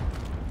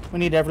 We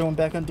need everyone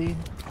back on D.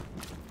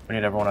 We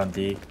need everyone on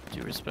D.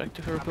 Due respect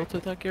to whoever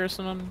built that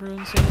garrison on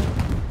ruins.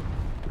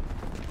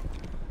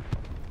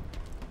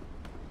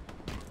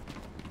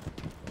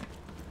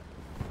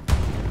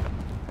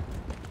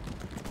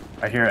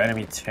 I hear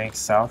enemy tank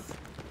south.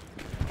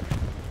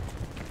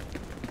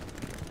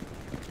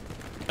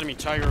 Enemy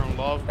Tiger on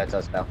love. That's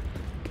us now.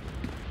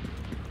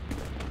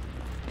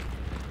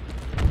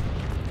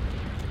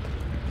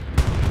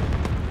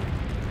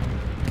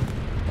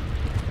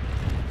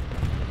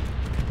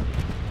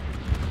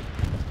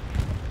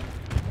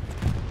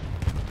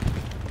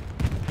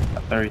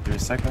 Got 33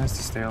 seconds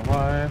to stay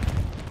alive.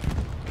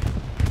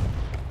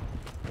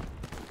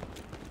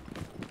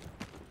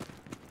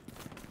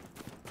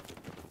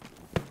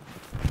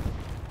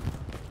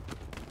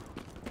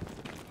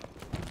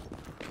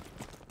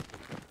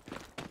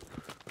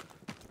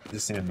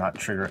 Just need to not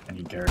trigger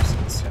any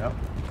garrisons, you know?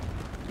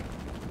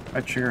 If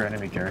I trigger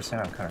enemy garrison,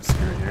 I'm kind of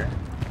screwed here.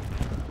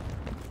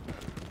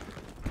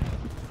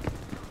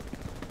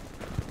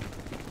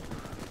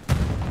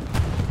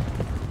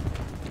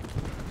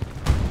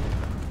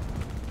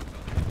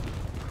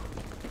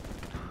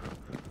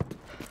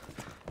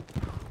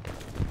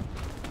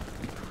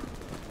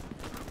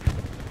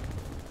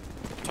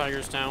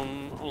 Tiger's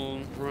down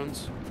on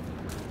ruins.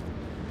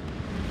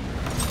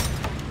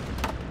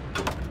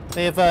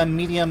 They have a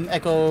medium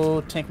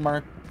echo tank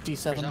mark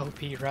There's D7. an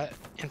OP right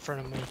in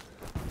front of me.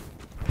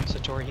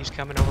 Satori, he's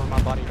coming over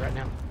my body right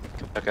now.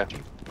 Okay.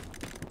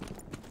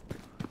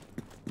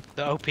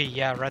 The OP,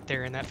 yeah, right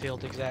there in that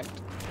field, exact.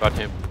 Got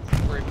him.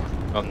 Where he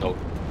marked. Oh no.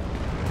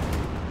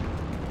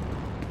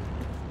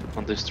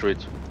 On this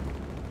street.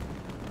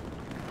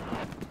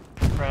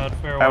 Crowd,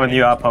 fair I have a warning,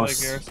 new by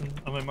outpost. Garrison.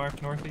 I'm gonna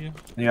mark north of you.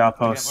 New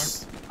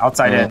outpost.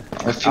 Outside in.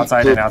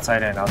 Outside in,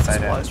 outside in, outside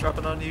in. Supplies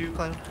dropping on you,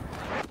 Clown.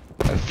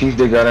 I think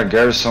they got a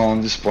garrison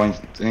on this point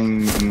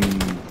in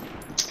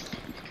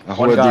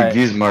One guy.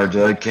 Gizmar.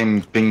 I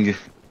came ping.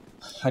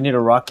 I need a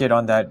rocket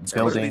on that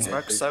building.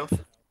 Mark south.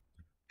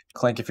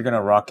 Clank, if you're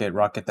gonna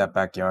rocket that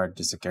backyard.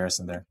 Just a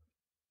garrison there.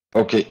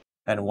 Okay.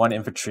 And one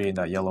infantry in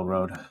that yellow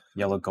road,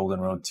 yellow golden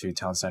road to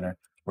town center.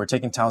 We're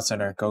taking town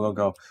center. Go,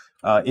 go,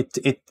 go.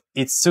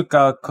 It's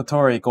Suka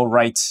Kotori. Go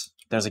right.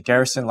 There's a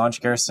garrison,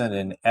 launch garrison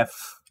in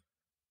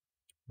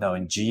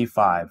in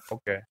G5.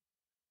 Okay.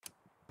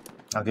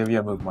 I'll give you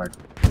a move mark.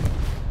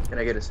 Can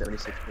I get a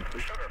 76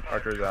 complete?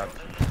 Archer's out.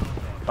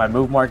 My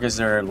move mark is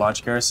their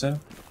launch garrison.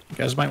 You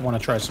guys might want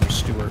to try some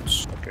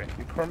Stewarts. Okay.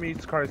 For me,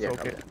 it's car is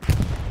okay.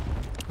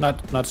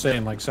 Not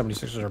saying like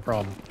 76s are a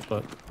problem,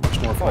 but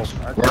much more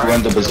flexible. Where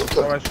went the bazooka?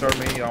 Someone showed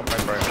me on my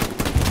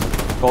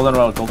right. Golden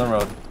road, golden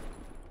road.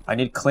 I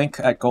need Clink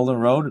at Golden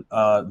Road,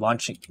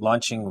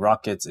 launching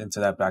rockets into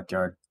that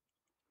backyard.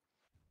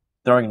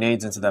 Throwing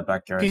nades into that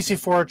backyard.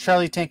 PC4,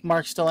 Charlie Tank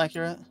Mark still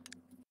accurate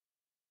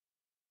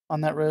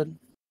on that road.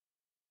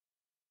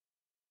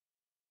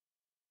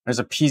 There's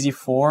a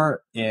PZ4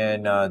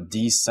 in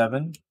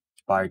D7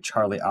 by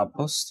Charlie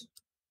Outpost.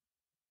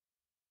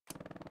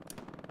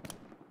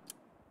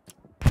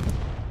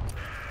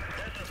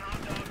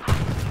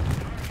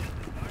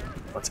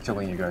 What's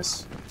killing you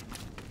guys?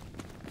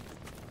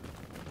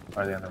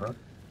 Are they on the road?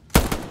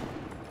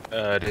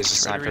 There's a Try to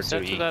sniper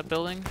reset to to E. that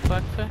building,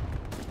 Black Fay.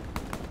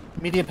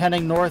 Media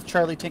pending north,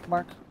 Charlie Tank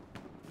Mark.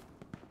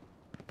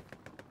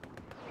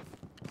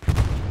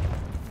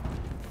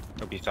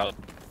 Don't be shot.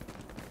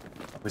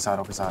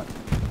 Don't be shot.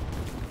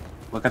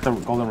 Look at the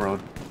Golden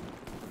Road.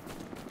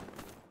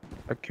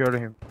 I killed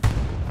him.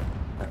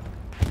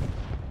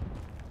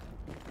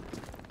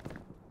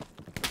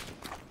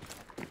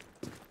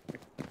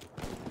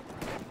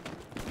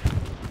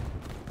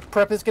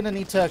 Prep is gonna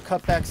need to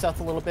cut back south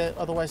a little bit,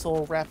 otherwise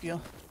they'll wrap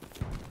you.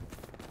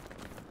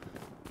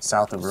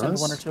 South of Send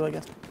ruins? 1 or 2, I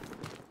guess.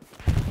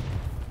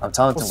 I'm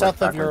telling Well, them to work south of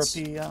backwards.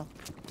 Europe,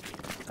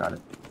 yeah. Got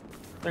it.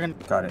 They're gonna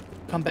Got it.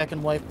 come back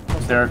and wipe.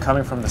 They're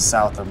coming from the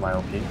south of my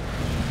OP.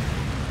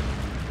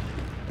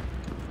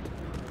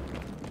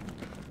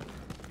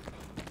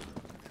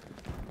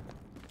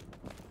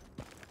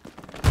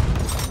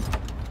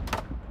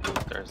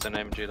 There's an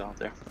MG down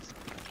there.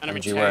 Enemy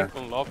MG tank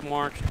where? on lock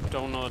mark.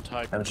 Don't know the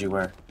type. MG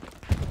where?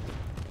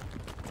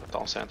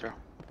 Down center.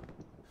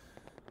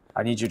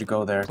 I need you to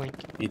go there. Clink.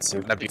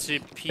 Itsu. It's a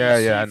PC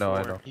Yeah, I know.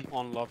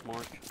 on lock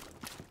mark.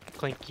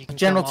 Clink, you can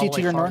General come all T the to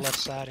way your far north. left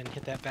side and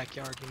hit that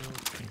backyard, you know.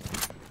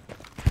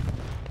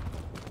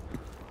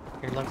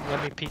 Here,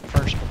 let me peek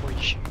first before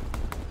you shoot.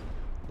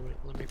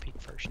 Let me peek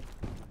first.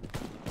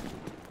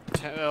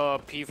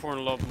 P4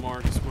 on lock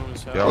mark. Is moving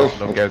south.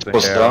 Don't get the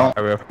hell.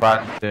 I will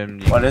find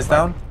them. What is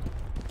down?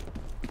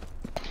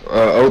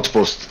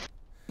 Outpost.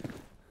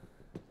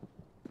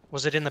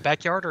 Was it in the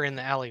backyard or in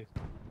the alley?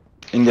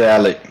 In the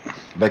alley.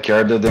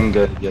 Backyard, I didn't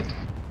get it yet.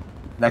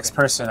 Next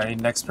person. I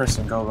need next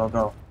person. Go, go,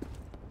 go.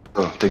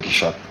 Oh, take a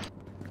shot.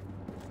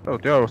 Oh,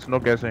 there was no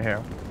gas in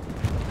here.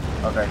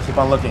 Okay, keep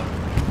on looking.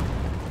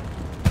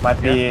 Might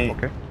be, Yeah,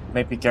 okay.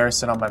 maybe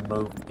Garrison on my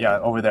move. Yeah,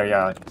 over there.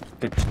 Yeah,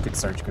 good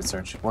search. Good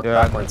search. Work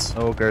Yeah, backwards.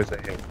 no gas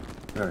in here.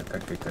 Good.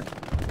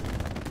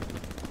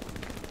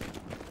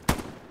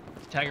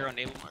 Tiger on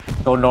naval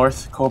mark. Go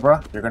north,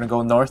 Cobra. You're gonna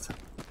go north.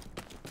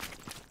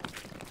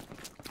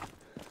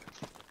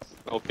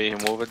 OP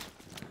moved.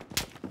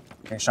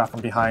 Getting shot from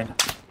behind.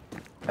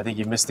 I think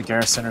you missed the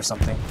Garrison or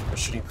something. They're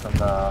shooting from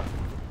the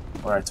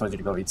where I told you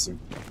to go, Itsu.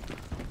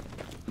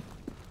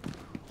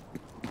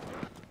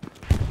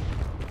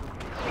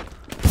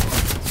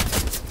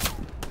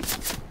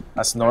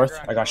 That's north.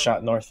 I got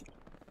shot north.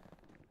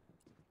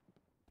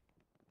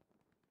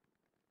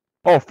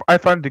 Oh, I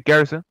found the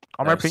garrison.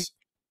 On my ping.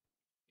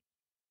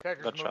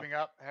 Techers Gotcha. moving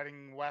up,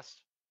 heading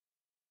west.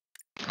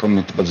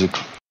 Coming to bazooka.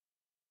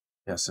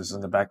 Yes, it's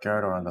in the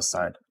backyard or on the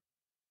side.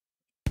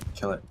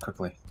 Kill it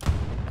quickly.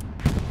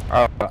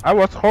 I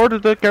was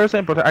holding the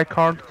garrison, but I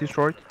can't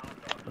destroy it.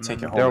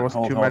 Take it. There was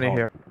too many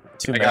here.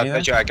 Too I many.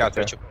 got you. I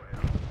got you.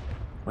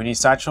 We need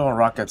satchel and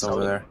rockets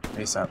over there.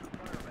 ASAP.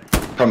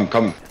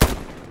 Coming.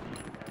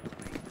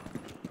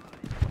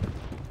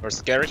 Where's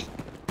the garage?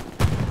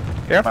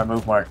 Yeah. My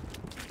move mark.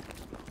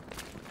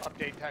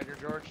 Update Tiger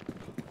George.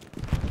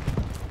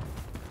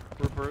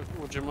 Rupert,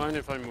 would you mind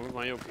if I move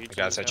my OP to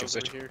got the satchel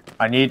south switch. here?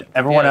 I need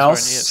everyone Yeah,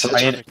 else. that's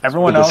I need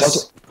everyone With the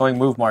else satchel? going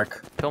move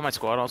mark. Kill my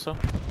squad also. Go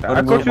I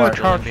to got move you the mark.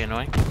 charge. Be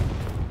annoying.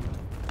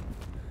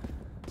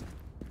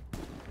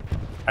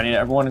 I need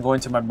everyone to go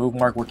into my move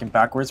mark working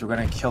backwards. We're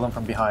gonna kill them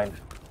from behind.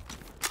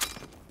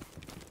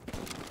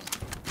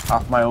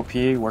 Off my OP,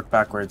 work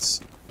backwards.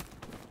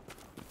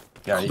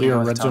 Yeah, you can Clear go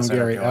into red town zone, center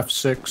Gary. if you want.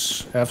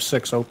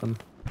 F6 open.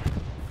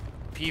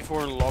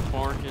 P4 and lock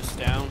mark is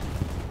down.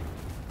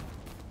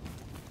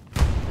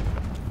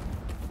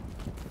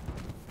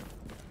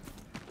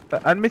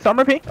 Enemy on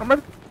my ping. On my.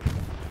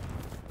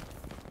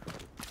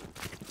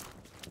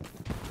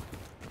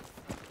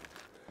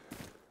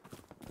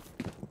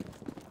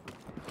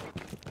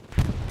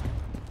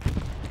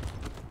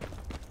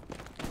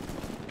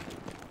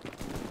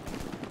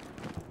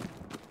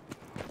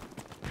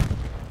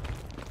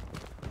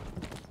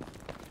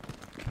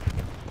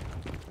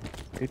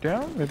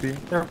 Down, maybe.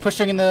 They're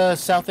pushing in the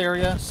south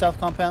area, south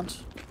compound.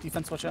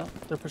 Defense, watch out.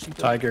 They're pushing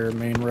through. Tiger,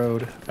 main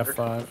road,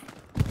 F5.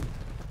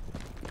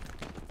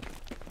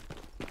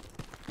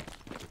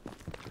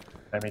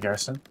 Enemy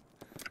Garrison.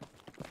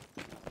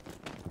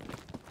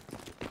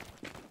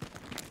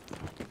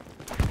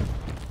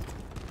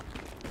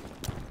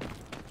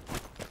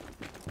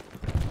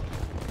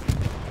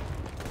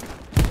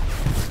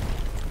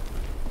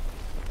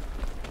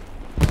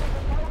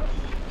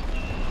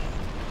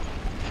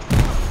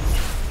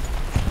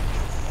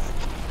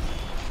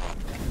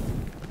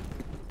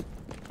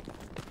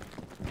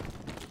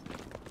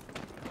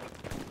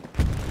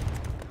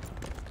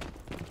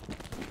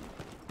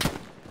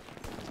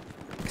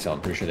 Excel,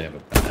 I'm pretty sure they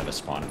have a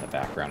spawn in the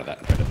background of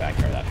that, or the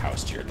backyard of that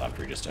house to your left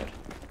where you just did.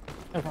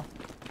 Okay.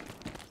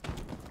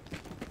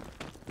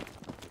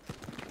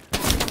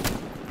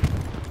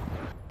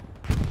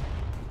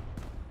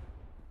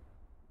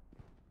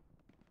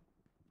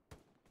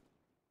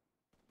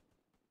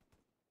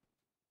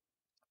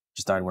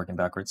 Just died working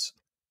backwards.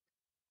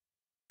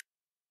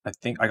 I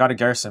think I got a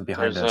garrison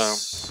behind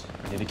us.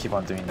 I need to keep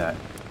on doing that.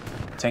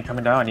 Tank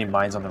coming down. I need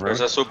mines on the road.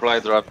 There's a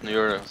supply drop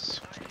near us.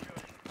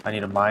 I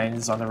need a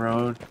mines on the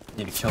road. I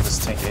need to kill this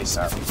tank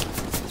ASAP.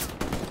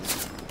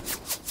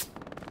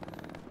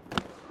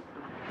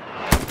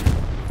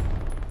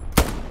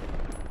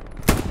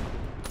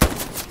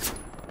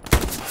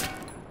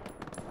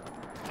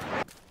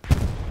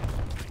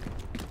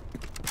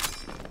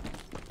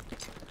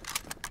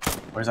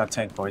 Where's that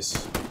tank,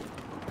 boys?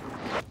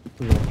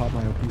 I'm gonna pop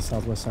my OP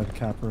southwest side of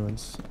Cap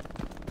Ruins.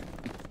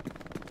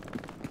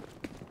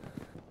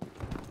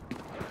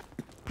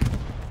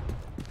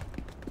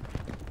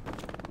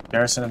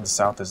 Garrison in the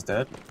south is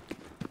dead.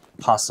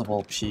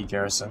 Possible P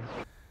garrison.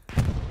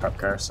 Prep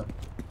garrison.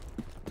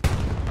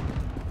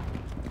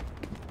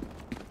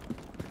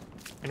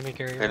 Enemy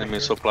carrier. Enemy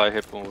supply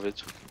hip on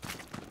it.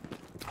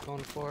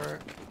 Going for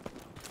it.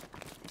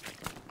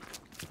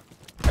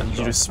 I need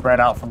you to spread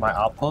out from my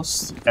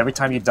outpost. Every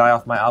time you die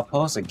off my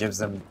outpost, it gives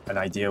them an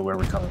idea where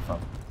we're coming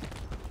from.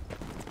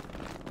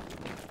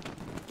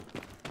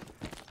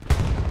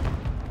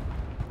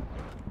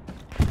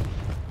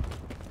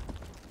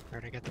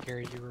 Alright, I got the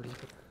carrier you were looking.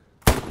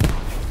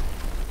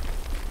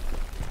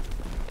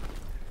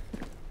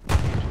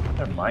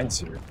 There are mines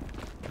here.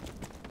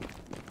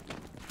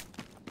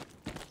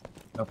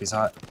 Nope, he's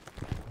hot.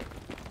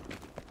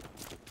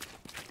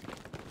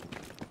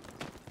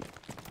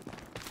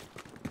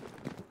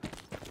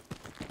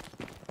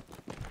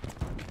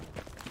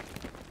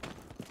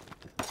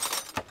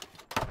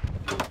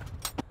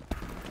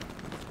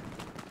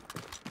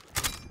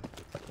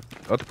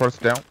 Other parts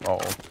down. Uh oh.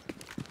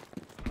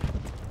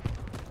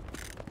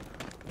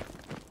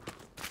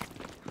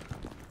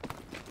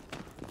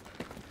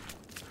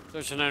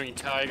 There's an enemy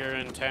tiger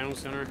in town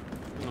center.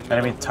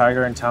 Enemy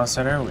tiger in town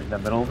center. We're in the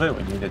middle of it.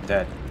 We need it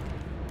dead.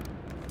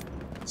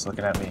 It's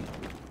looking at me.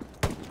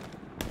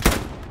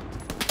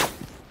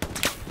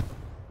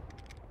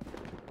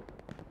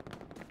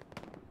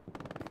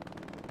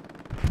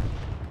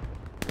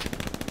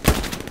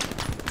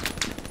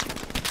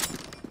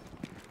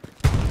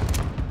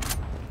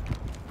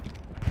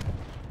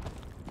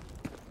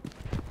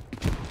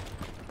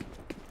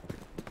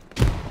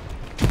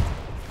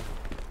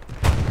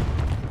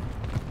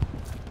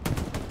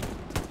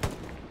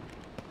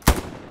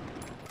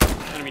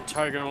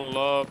 Tiger on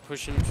love,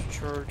 pushing to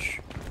church.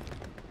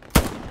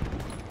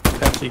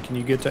 Pepsi, can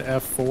you get to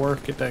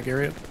F4? Get that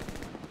Garrett?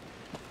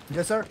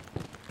 Yes, sir.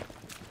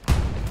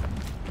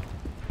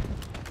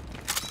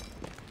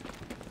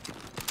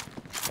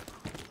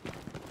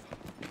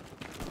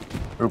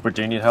 Rupert,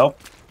 do you need help?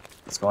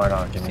 What's going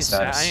on? Give me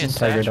status. I need a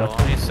satchel.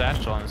 I need a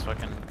satchel on this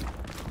fucking.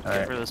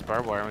 Get rid of this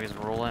barbed wire and we can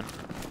roll in.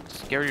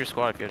 Just get rid of your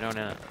squad if you're doing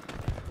it.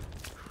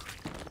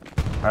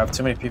 I have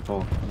too many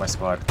people in my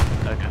squad.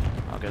 Okay,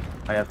 all good.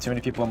 I have too many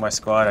people in my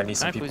squad. I need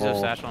some people. Can I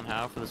please have satchel on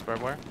how for this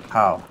barbed wire?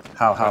 How?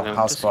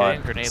 How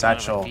squad?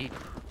 Satchel. Feet.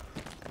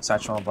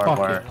 Satchel and barbed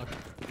wire.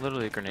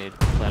 Literally a grenade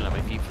landed on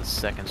my feet for the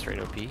second straight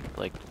OP.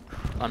 Like,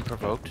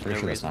 unprovoked. Pretty no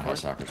sure that's reason not how for it.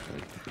 soccer's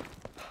played.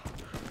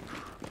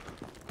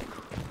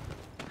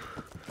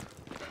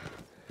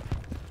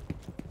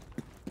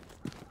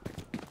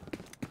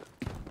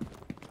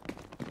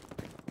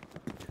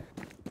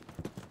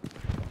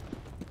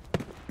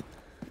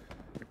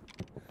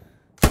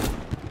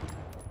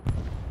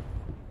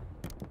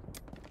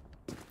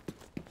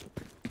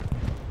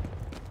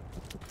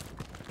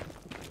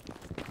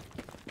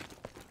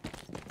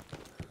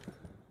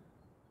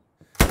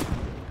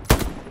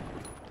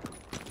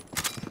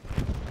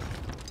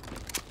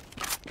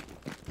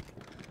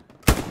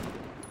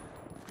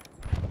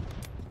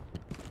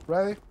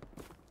 Ready?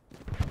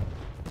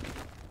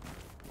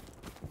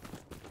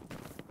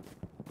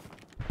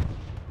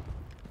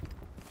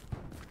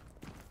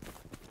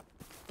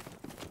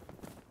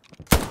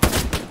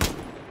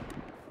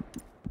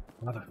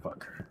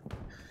 Motherfucker.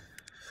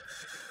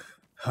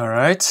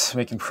 Alright,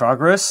 making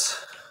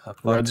progress.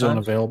 Red zone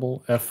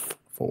available,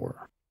 F4.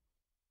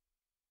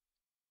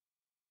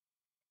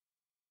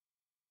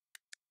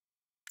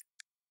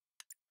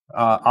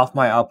 Off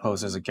my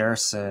outpost, there's a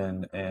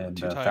garrison and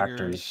Two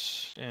factory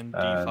tigers and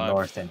D5,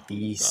 north and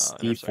east.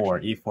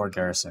 E4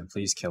 garrison.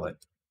 Please kill it.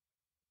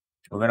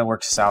 We're gonna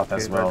work south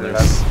as well.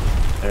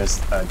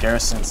 There's a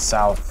garrison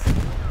south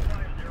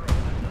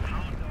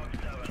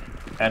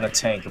and a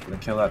tank. If we can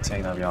kill that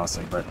tank, that'd be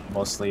awesome. But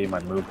mostly my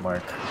move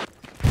mark.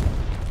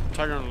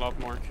 Tiger on love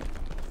mark.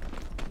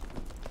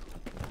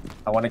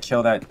 I want to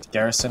kill that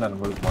garrison on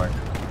the move mark.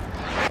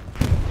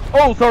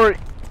 Oh, sorry.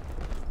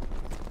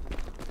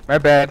 My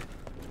bad.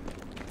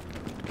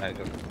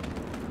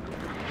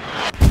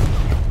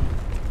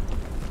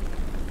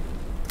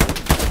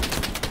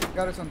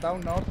 Garrison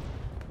down north.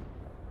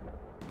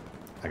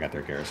 I got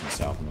their garrison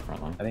south in the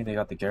front line. I think they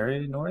got the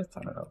Gary north.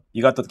 I don't know.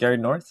 You got the Gary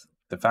north,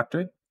 the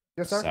factory.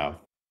 Yes, sir. South.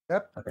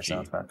 Yep. Okay,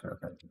 south factory.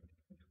 Okay.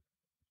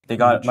 They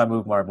got my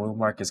move mark. Move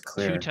mark is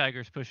clear. 2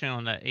 Tigers pushing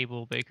on that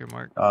Able Baker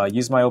mark.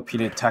 Use my OP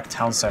to attack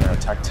town center.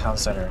 Attack town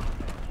center.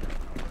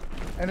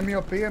 Enemy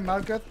OP and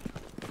market.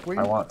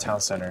 I want town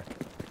center.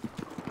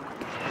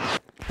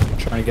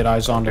 Trying to get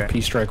eyes on to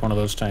P-strike one of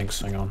those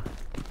tanks. Hang on.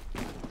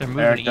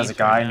 Eric, there's a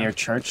guy near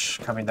church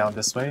coming down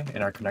this way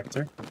in our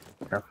connector.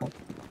 Careful.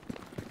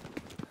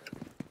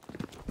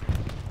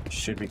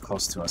 Should be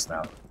close to us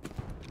now.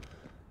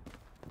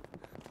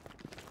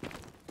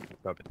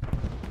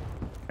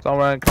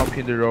 Someone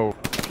copy the road.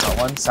 Got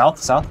one.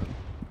 South.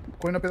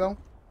 Going up down.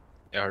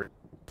 Yeah.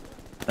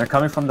 They're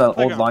coming from the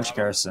old launch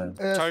garrison.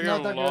 Tiger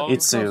Love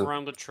Itsu.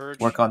 around the church.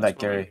 Work on that,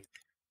 Gary.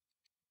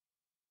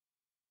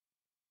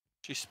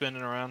 She's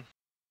spinning around.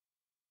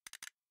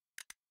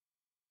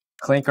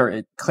 Clink,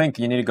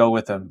 you need to go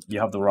with him. You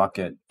have the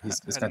rocket. It's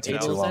gonna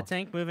take too long. Is that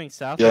tank moving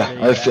south? Yeah,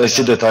 I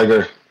see the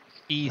Tiger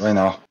East. right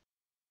now.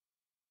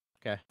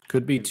 Okay.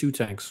 Could be 2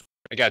 tanks.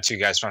 I got 2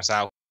 guys from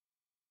south.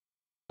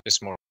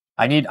 Just more.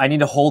 I need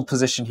a hold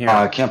position here.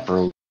 I can't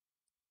prove.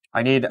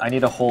 I need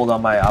a hold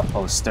on my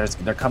outpost.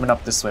 They're coming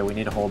up this way. We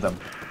need to hold them.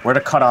 We're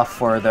to cut off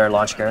for their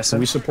launch garrison. Can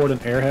we support an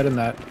airhead in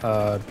that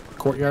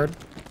courtyard?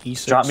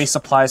 E6. Drop me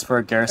supplies for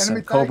a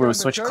garrison. Cobra,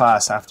 switch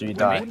class after you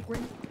die.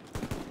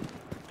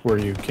 Were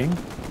you king?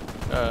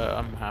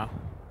 I'm how?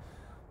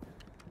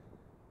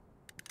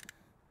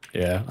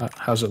 Yeah.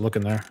 How's it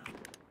looking there?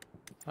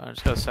 I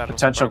just got a saddle.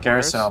 Potential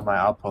garrison on my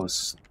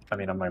outpost. I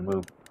mean, on my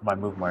move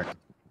mark.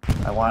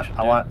 I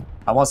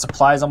want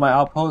supplies on my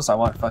outpost. I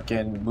want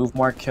fucking move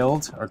mark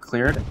killed or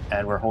cleared,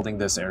 and we're holding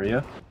this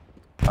area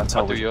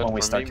until when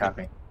we start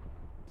capping.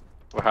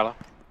 Valhalla.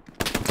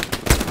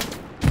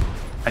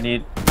 I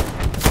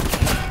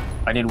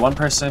need one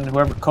person.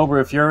 Whoever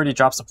Cobra, if you already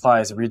dropped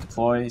supplies,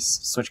 redeploy,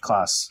 switch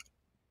class.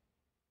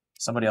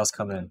 Somebody else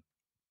come in.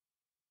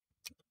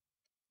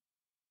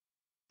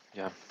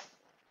 Yeah.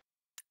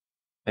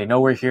 They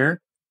know we're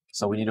here,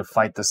 so we need to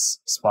fight this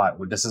spot.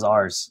 This is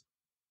ours.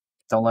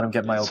 Don't let them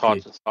get my OP.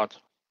 It's hot.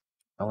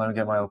 Don't let them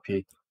get my OP.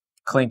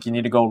 Clink, you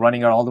need to go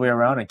running all the way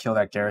around and kill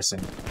that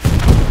garrison.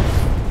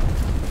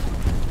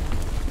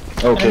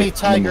 Okay. Enemy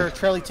Tiger,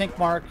 Trailing tank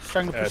mark,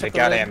 trying to push They up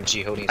got the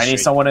MG holding I need straight.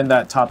 someone in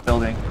that top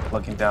building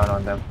looking down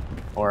on them.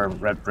 Or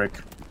red brick.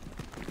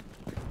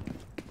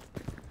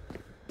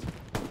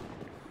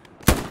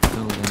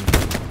 Building,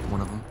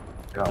 one of them.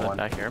 Got one.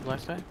 Back here,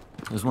 blast day.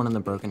 There's one in the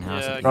broken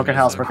house. Yeah, Broken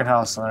house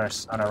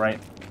on our right.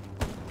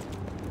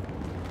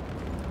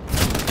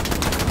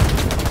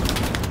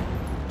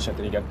 Shit,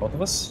 did he get both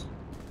of us?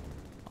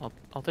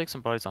 I'll take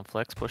some bodies on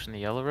flex, pushing the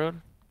yellow road.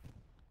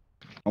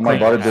 On my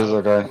body, there's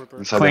a guy inside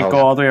the Clink, house. go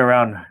all the way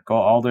around. Go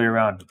all the way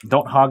around.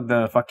 Don't hog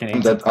the fucking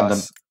 18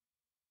 class.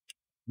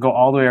 Go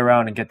all the way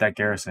around and get that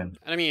garrison.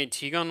 Enemy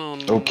AT gun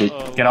on. Okay.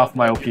 Get off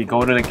my OP.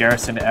 Go to the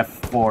garrison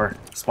F4.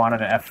 Spawn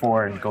on an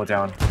F4 and go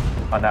down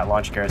on that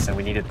launch garrison.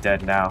 We need it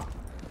dead now.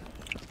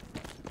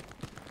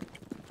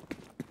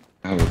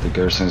 Oh, the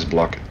garrison is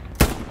blocked.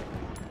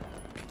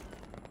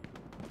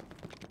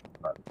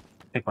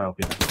 Take my OP.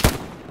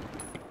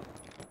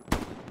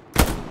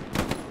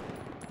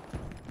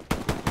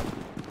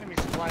 Enemy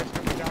supplies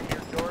coming down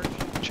near George.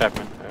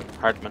 Chapman,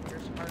 Hartman.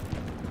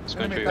 It's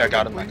going to. I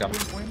got him.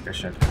 Good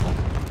shit.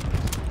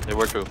 They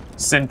were two.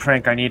 Sin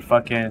Prank, I need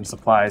fucking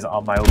supplies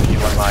on my OP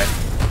one line.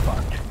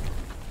 Fuck.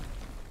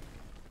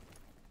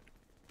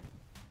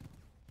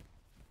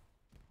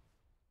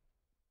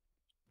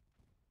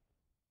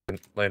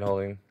 Lane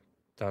holding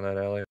down that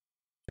alley.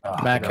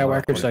 Matt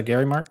Catwhacker, is that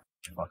Gary Mark?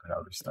 Fuck it,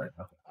 I'll restart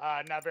now.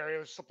 Not very. It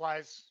was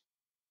supplies.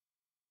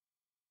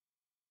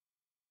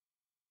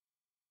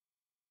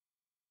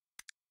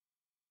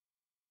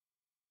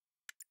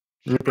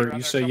 Rupert,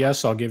 you say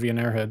yes, I'll give you an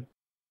airhead.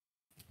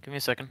 Give me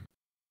a second.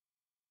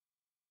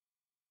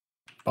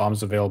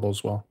 Bombs available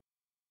as well.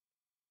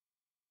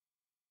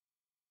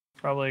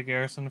 Probably a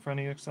garrison in front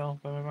of you, XL,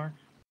 by my mark.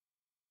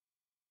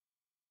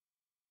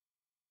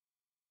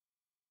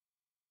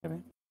 Okay.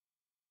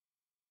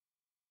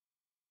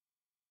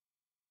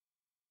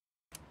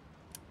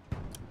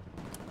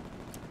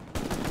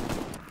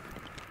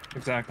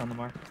 Exact on the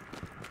mark.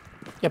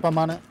 Yep, I'm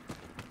on it.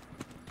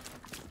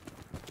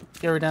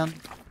 Gary down.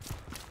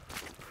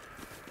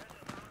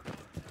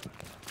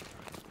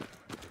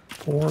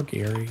 Poor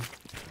Gary.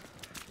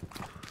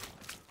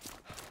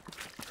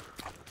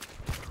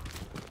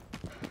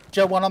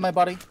 Joe, one on my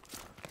body.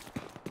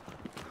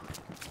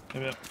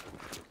 Yep.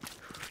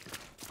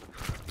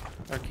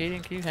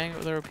 Arcadian, can you hang out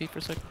with our OP for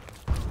a sec?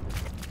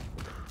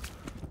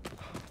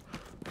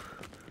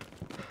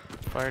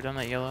 Fire down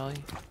that yellow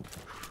alley.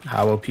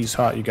 How OP's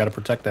hot, you gotta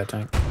protect that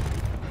tank.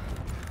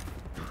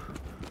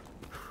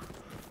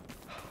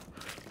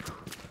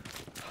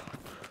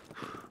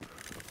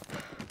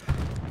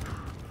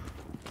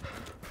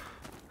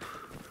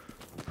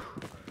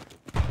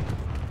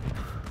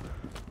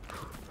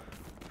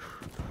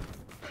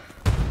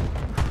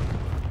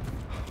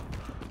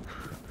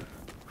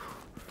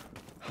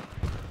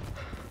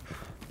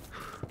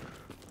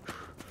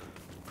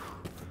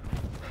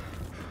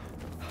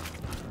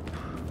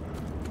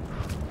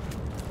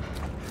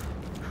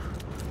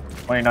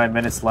 29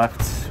 minutes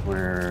left.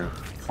 We're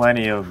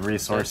plenty of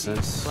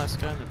resources.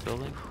 Last guy in the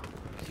building.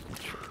 You can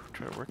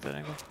try to work that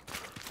angle.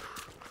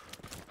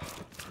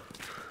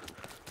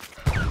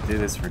 Do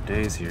this for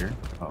days here.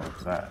 Oh,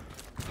 what's that?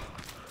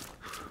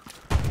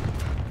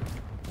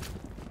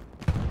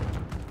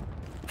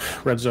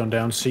 Red zone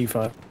down,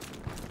 C5.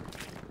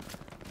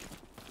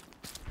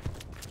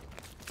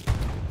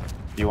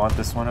 Do you want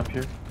this one up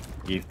here?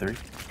 Eve 3?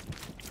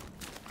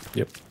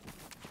 Yep.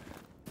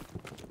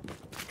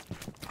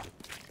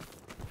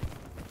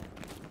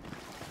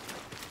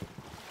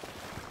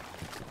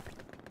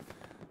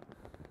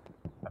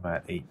 I'm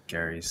at 8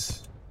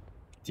 Gary's.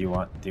 Do you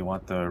want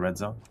the red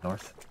zone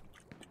north?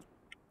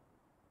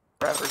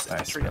 Rapper's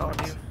Nice. entry on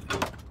you.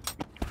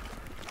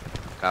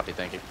 Copy,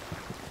 thank you.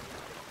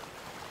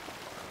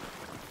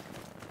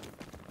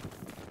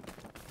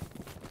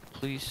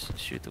 Please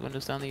shoot the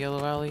windows down the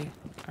yellow alley,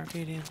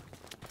 Arcadian.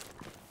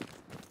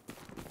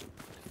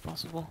 If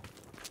possible.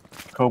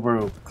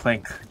 Cobra,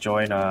 Clink,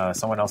 join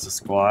someone else's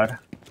squad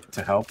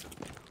to help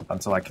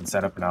until I can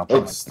set up an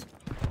outpost.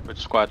 Which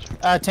squad?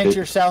 Tank to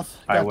your south.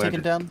 I Got would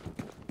taken down.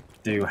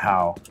 do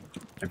Hal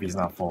if he's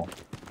not full.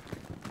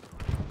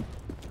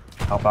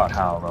 How about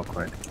Hal real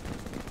quick?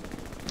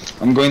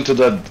 I'm going to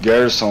that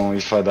garrison.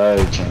 If I die,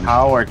 I change.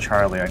 Hal or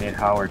Charlie? I need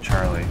Hal or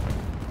Charlie.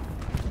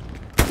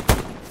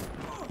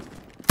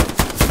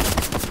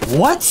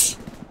 What?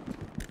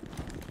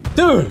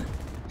 Dude!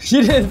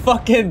 She didn't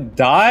fucking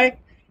die?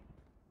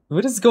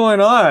 What is going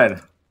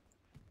on?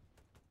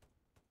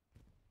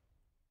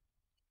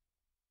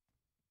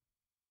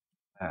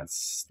 That's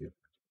stupid.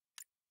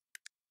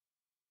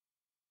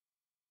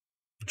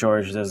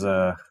 George, there's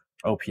a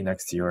OP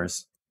next to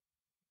yours.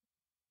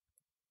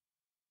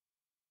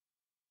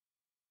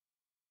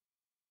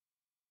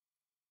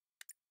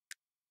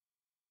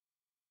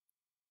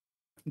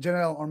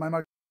 General, on my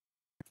mark,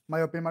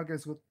 my OP marker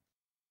is good.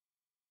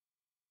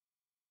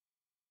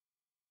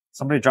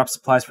 Somebody drop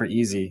supplies for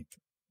easy.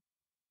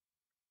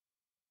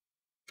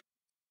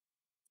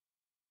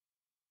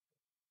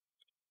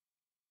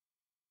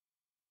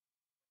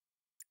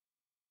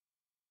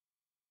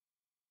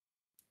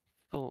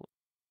 Oh.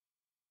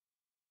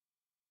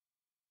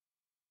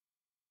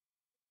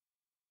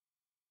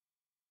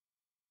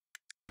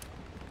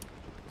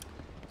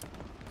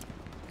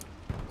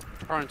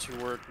 Trying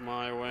to work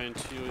my way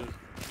into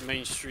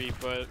Main Street,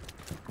 but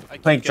I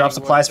keep Clink, drop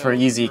getting supplies wiped for out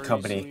easy very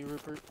company. easily,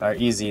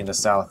 Rupert. Easy in the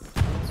south.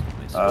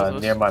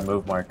 Near my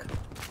move mark.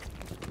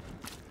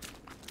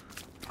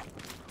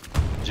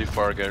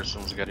 G4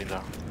 garrison's getting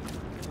down.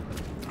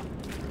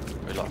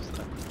 We lost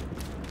that.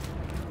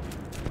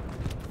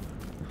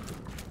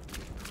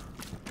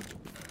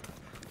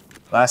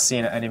 Last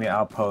seen an enemy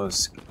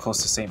outpost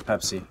close to St.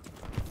 Pepsi.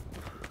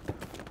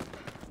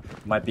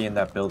 Might be in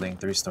that building,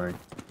 3-story.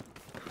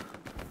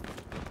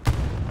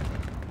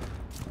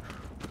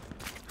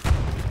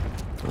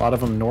 A lot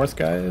of them north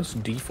guys.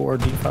 D4,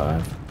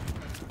 D5.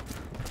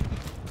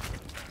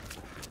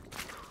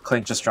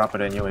 Clink, just drop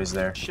it anyways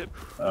there.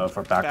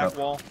 For backup. Back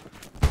wall.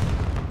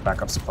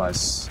 Backup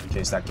supplies in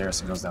case that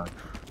garrison goes down.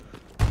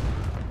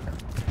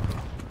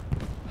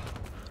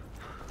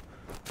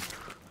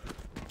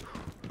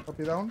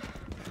 Copy down.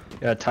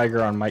 Yeah,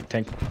 Tiger on Mike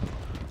tank.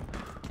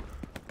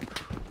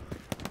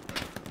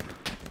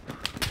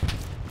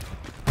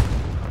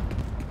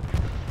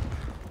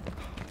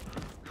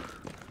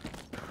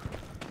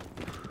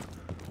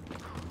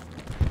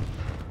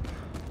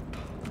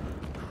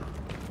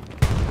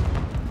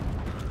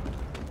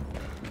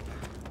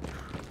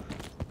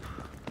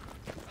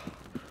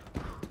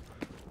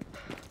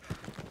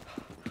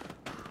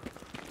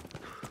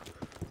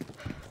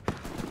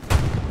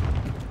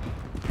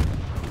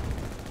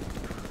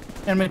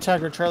 Enemy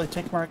Tiger, Charlie,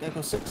 tank mark,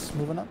 Echo 6,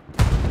 moving up.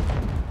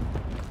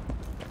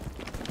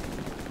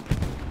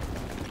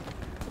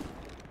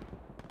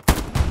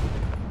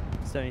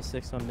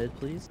 $76 on mid,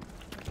 please.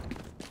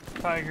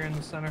 Tiger in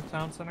the center of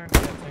town center. Yeah,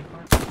 tank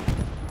mark.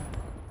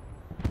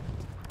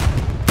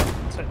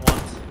 It's hit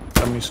once.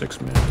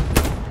 76 mid.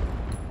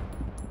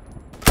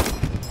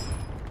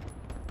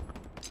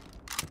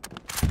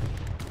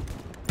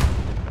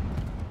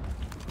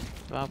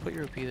 I'll put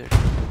your OP there.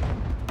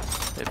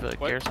 They put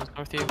garrisons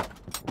north of you.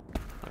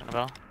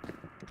 Val.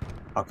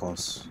 How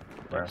close?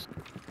 Where?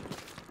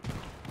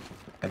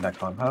 In that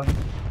compound?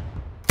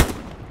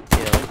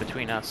 Yeah, like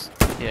between us.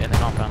 Yeah, in the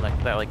compound,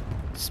 like that, like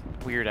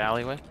weird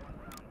alleyway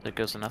that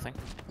goes to nothing.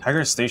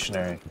 Tiger's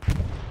stationary.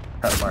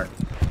 Cut mark.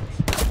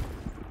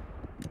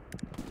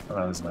 Oh,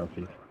 no, there's an OP.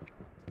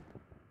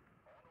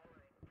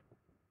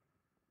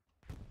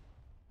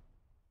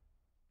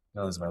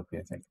 No, there's an OP,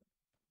 I think.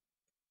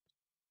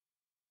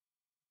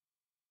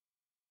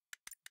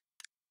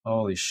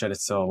 Holy shit,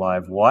 it's still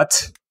alive.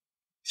 What?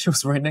 She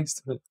was right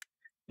next to it.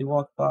 He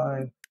walked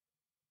by.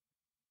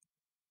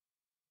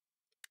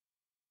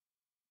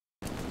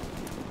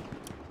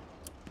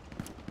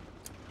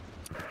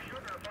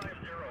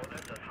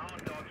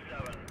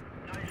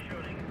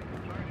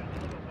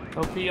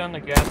 OP on the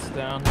gas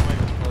down. That might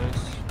be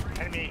close.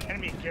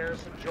 Enemy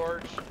garrison,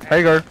 George.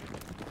 Tiger.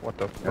 What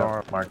the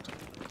fuck? Marked.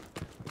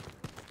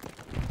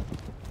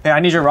 Hey, I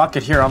need your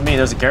rocket here on me.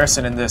 There's a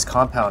garrison in this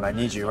compound. I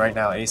need you right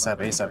now. ASAP,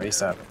 ASAP,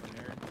 ASAP.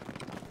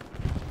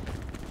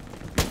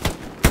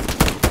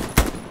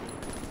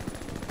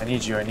 I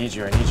need you, I need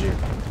you, I need you.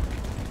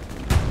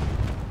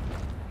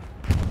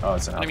 Oh,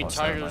 it's an Enemy outpost.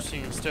 Tiger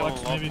team still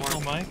on maybe lock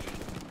kill mark.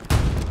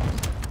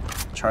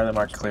 Mike. Charlie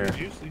mark clear.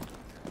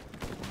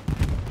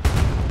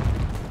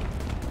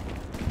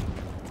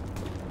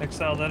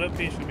 Exile, that OP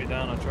should be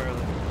down on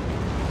Charlie.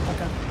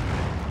 Okay.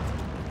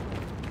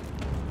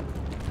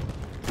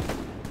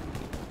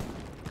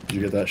 Did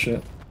you get that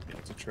shit? Yeah,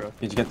 it's a truck.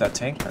 Did you get that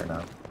tank or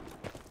not?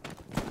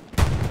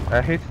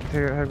 I hate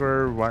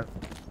Tiger 1.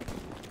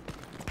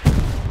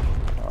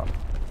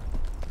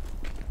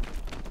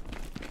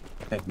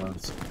 Tank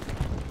modes.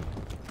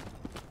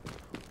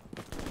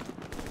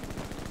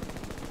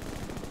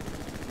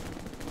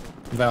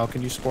 Val,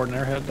 can you sport an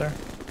airhead there?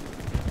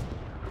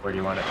 Where do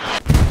you want it?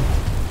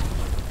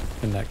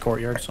 In that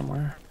courtyard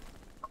somewhere.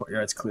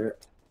 Courtyard's clear.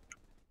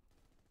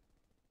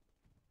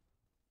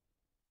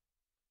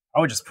 I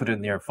would just put it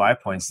near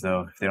 5 points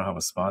though, if they don't have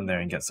a spawn there,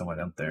 and get someone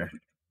out there.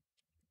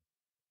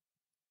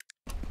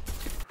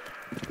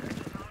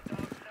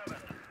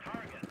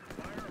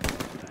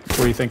 What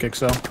do you think,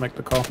 Excel? Make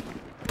the call.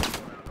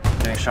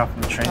 Getting shot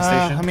from the train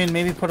station? I mean,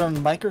 maybe put on a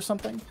bike or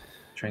something.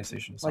 Train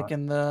station. Like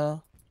in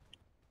the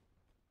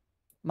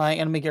my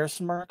enemy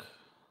garrison mark.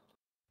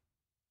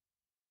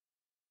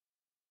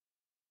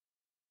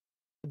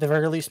 At the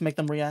very least, make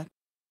them react.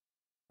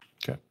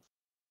 Okay.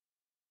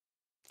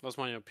 That's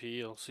my OP.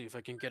 I'll see if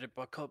I can get it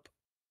back up.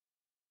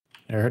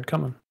 Airhead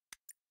coming.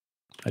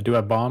 I do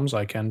have bombs.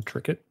 I can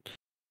trick it.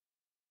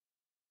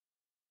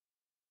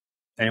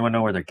 Anyone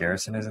know where the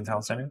garrison is in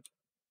town center?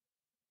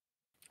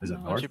 Is it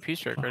north? What's your peace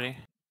strike ready?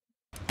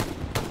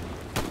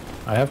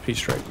 I have peace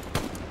strike.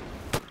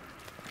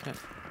 Okay.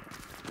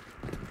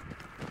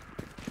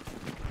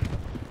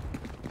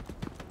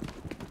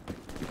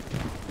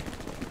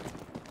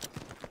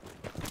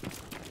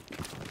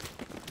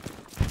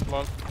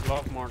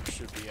 Lock mark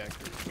should be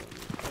accurate.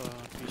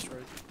 Peace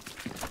right.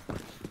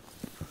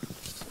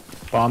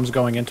 Bombs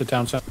going into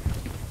town center.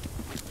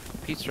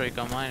 Peace strike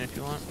on mine if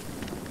you want.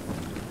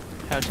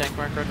 Have tank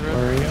mark red road.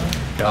 Where are you?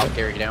 Got I'll it.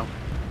 carry down.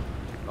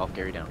 I'll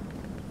carry down.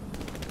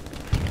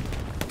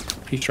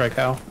 Peace strike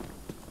how?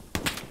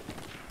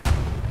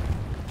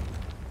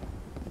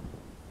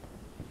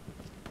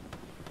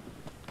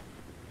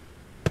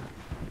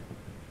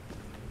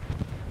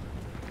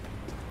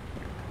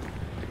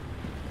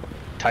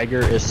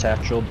 Tiger is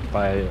satcheled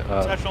by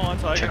Satchel on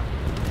Tiger.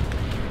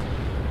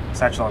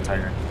 Satchel on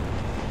Tiger.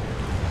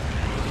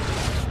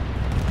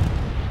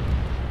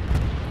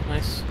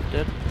 Nice.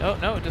 Dead. Oh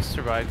no, it just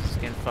survived. It's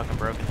getting fucking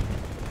broken.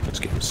 This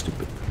game's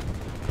stupid.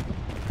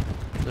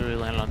 Literally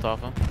landed on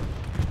top of him.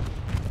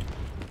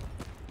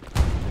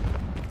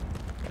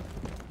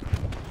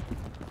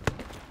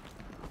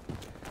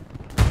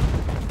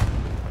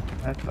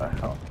 What the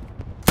hell?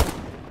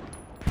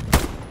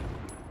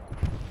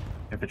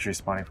 Infantry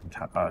spawning from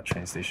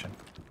train station.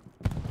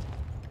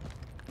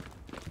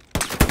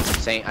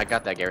 Saying I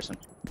got that garrison.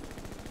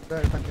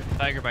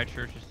 Tiger by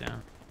church is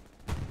down.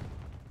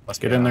 Let's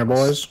Get in there,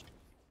 boys.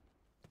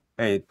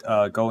 Hey,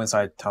 go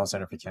inside town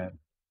center if you can.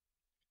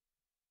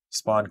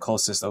 Spawn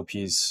closest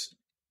OPs.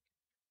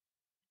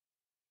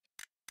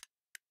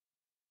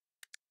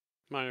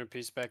 Minor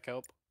piece back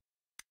up.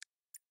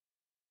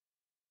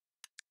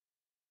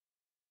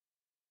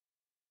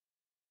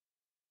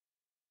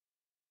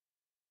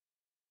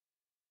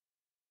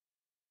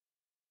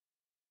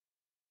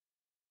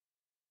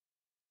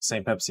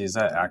 St. Pepsi, is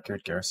that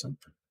accurate garrison?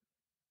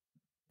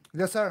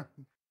 Yes, sir.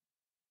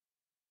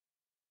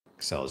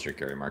 Excel, is your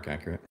Gary mark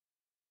accurate?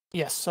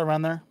 Yes,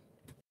 around there.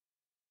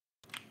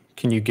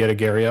 Can you get a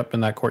Gary up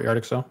in that courtyard,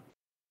 Excel?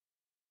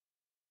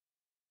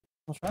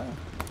 I'll try.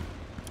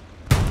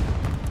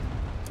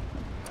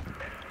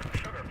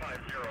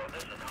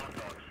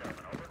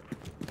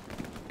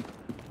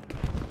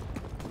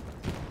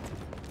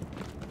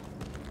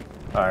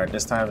 Alright,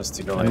 this time is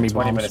to go Enemy in.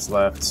 20 bombs. minutes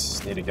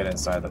left. Need to get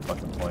inside the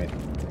fucking point.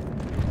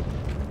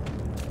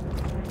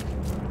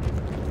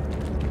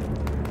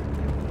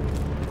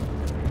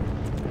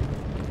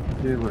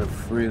 Dude would have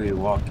freely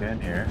walked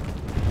in here.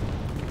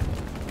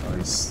 At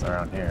least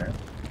around here.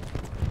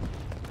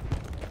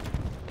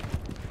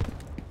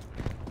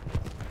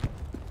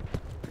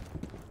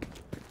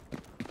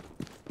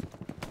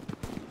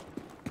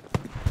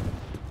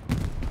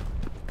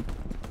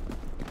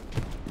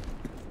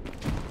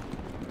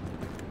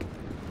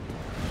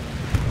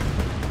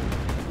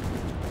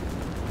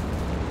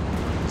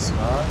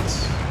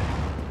 Spots.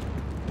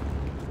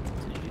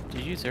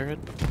 Did you use airhead?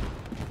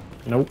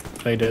 Nope,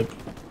 they did.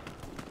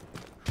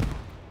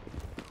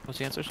 What's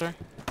the answer, sir?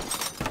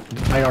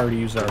 I already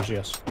used ours,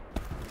 yes.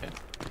 Okay.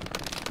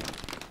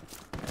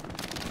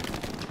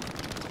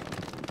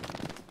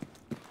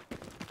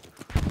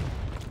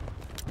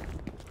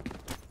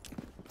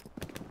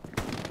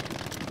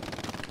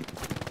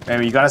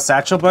 Hey, you got a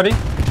satchel, buddy?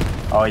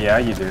 Oh yeah,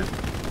 you do.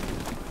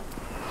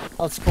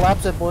 Let's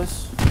collapse it,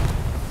 boys.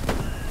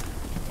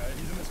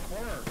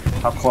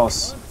 How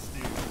close?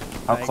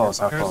 How close?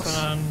 How Harrison close?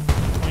 on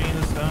Queen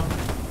is down.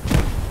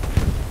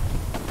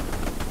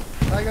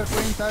 Tiger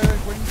Queen.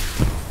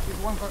 He's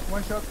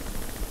one shot.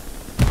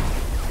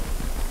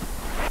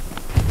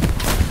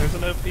 There's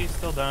an OP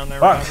still down there.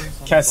 Fuck!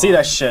 Can't see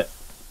that shit.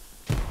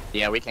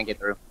 Yeah, we can't get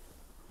through.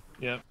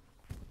 Yep.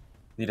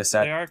 Need a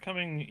sat. They are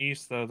coming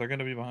east though. They're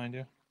gonna be behind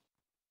you.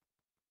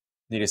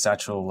 Need a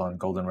satchel on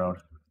Golden Road.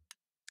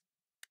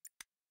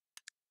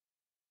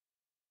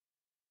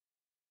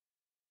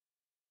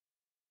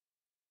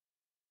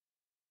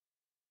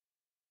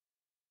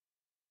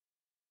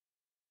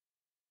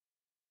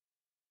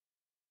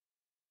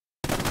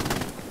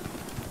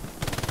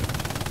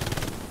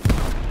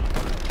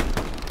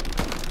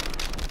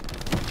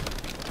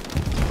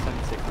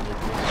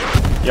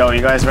 Yo,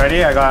 you guys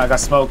ready? I got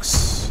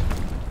smokes.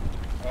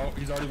 Oh,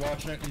 he's already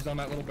watching it. He's on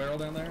that little barrel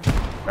down there.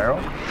 Barrel?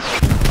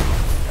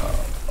 Oh,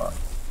 fuck.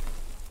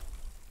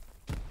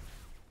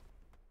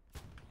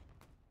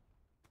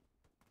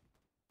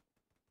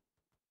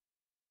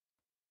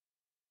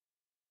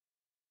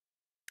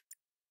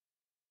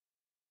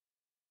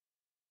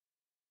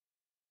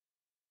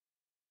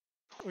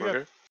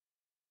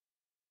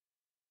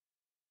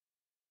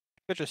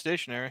 Get your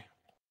stationary.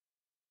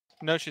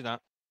 No, she's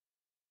not.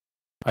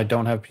 I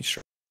don't have peace.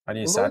 I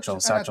need a Loot satchel,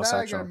 and satchel, a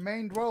tiger, satchel.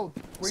 Main road.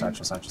 Queen.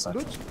 Satchel.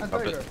 Loot and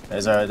Okay.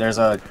 tiger. There's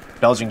a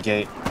Belgian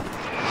gate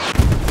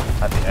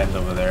at the end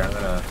over there. I'm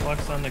gonna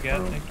Flux on the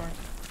gas tank part.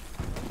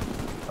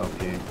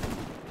 Okay.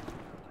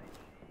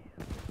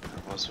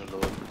 What's your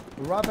load?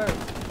 Rubber.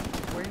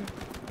 Queen.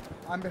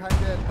 I'm behind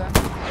the tank.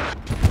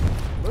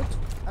 Loot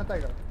and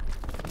tiger.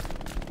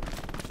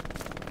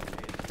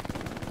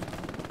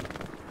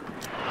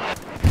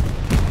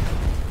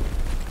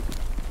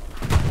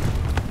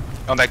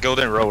 On that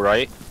golden row,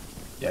 right?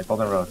 Yeah,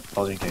 Golden Road,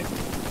 Belgian gate.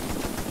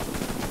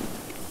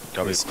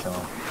 Copy. Please kill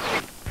him.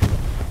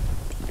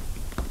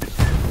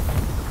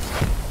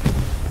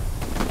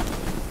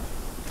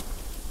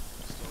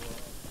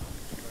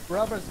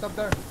 Rubber, stop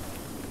there.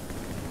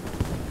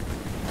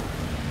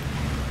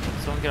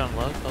 Someone get on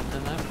low, help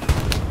them out.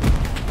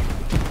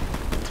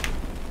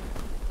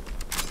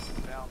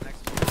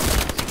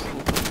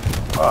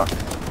 Fuck.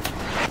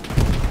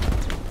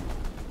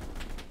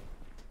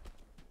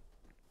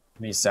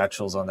 Need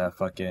satchels on that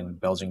fucking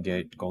Belgian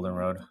gate, Golden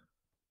Road.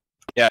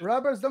 Yeah.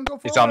 Rubbers, don't go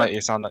forward. It's on it.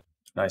 It's on it.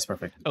 Nice,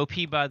 perfect.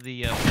 OP by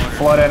the water.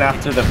 Flood in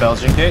after the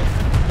Belgian gate.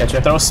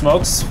 Throw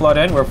smokes, flood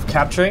in, we're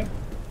capturing.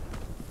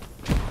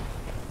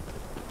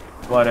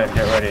 Flood in,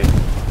 get ready.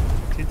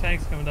 Two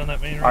tanks coming down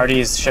that main road. Artie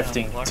is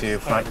shifting to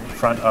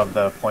front of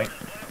the point.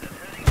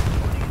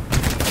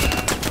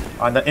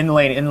 On the in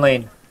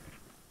lane.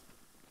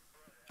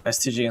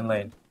 STG in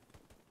lane.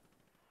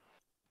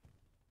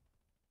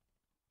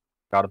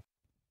 Got him.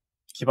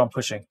 Keep on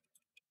pushing.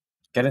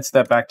 Get into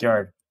that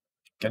backyard.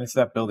 Get into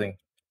that building.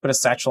 Put a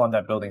satchel on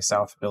that building,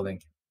 south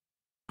building.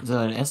 There's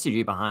an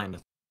STG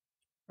behind.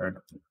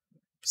 Or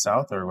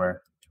south or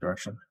where?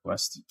 Direction?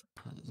 West?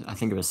 I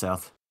think it was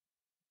south.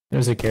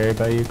 There's a Gary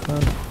by you,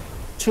 Clown.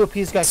 Two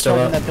OPs got Still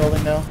killed in up. that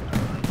building now.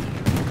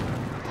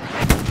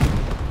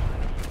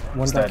 One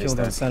He's got dead, he's killed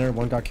on dead. center,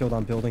 one got killed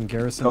on building.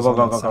 Garrison.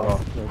 Go.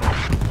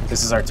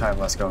 This is our time,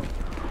 let's go.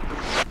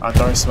 I'm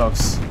throwing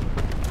smokes.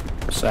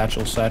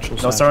 Satchel.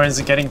 No Soren's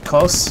getting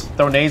close.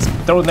 Throw nades,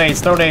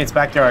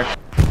 backyard.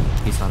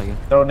 He's not again.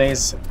 Throw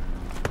nades.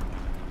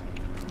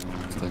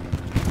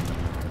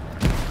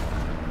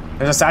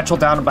 There's a satchel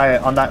down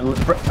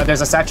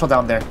there's a satchel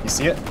down there. You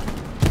see it?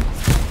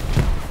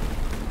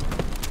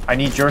 I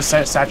need your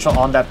satchel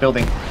on that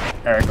building,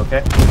 Eric,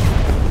 okay?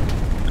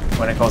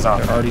 When it goes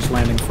off. Artie's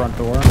landing front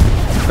door.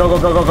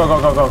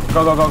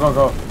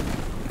 Go.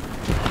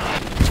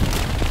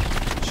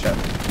 Shit.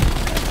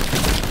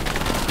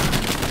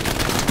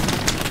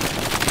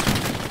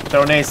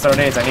 Throw nades,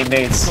 I need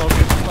nades.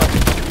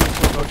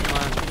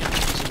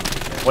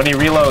 When he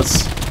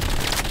reloads.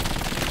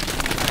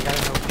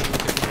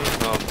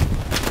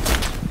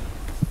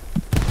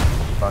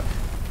 Fuck.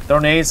 Throw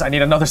nades, I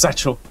need another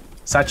satchel.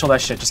 Satchel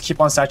that shit, just keep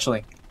on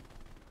satcheling.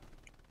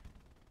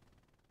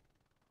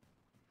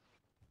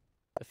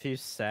 A few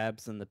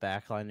sabs in the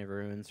back line of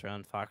ruins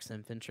around Fox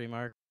Infantry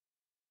Mark.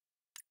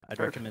 I'd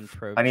recommend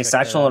probe. I need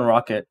satchel and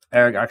rocket.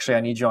 Eric, actually,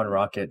 I need you on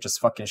rocket.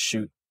 Just fucking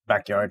shoot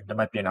backyard. There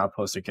might be an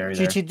outpost or carry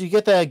there. GT, did you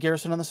get the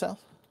garrison on the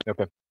south?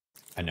 Okay.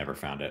 I never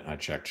found it. I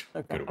checked.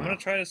 Okay. I'm gonna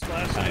try to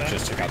splash it I back.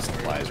 just took out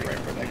supplies right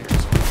where that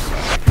garrison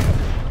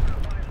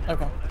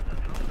was. Okay.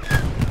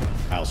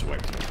 I also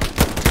wiped.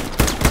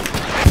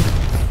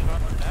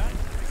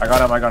 I got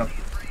him.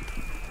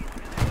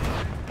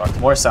 Fuck,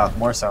 more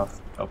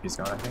south. OP's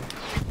gone, I think.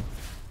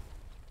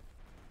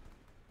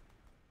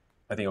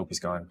 I think OP's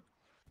gone.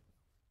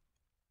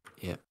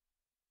 Yeah.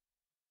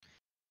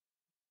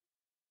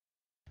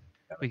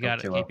 We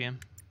got it,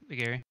 KPM.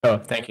 Gary. Oh,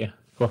 thank you.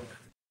 Cool.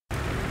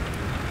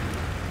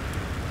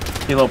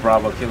 Kilo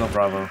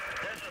Bravo.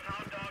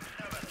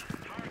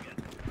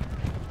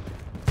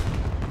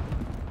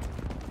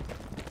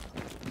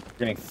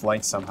 Getting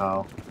flanked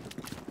somehow.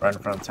 Right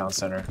in front of town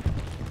center.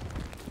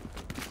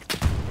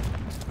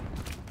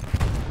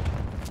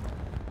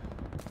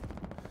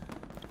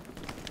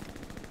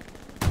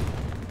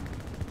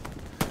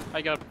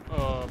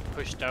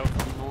 pushed out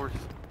from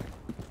north.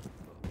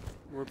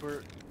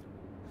 Rupert.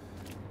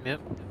 Yep.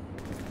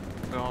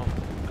 Go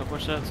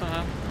push that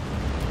somehow.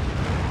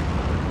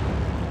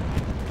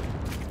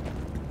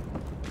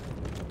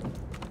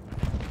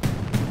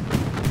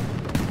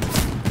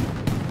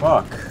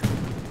 Fuck.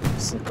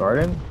 Is it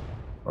garden?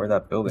 Or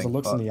that building? There's a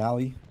looks in Fuck. the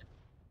alley.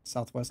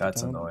 Southwest of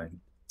That's town. annoying.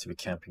 To be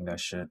camping that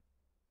shit.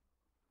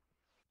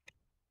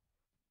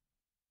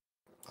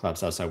 Cloud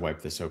Sauce, I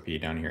wiped this OP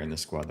down here in the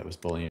squad that was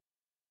bullying.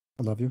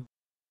 I love you.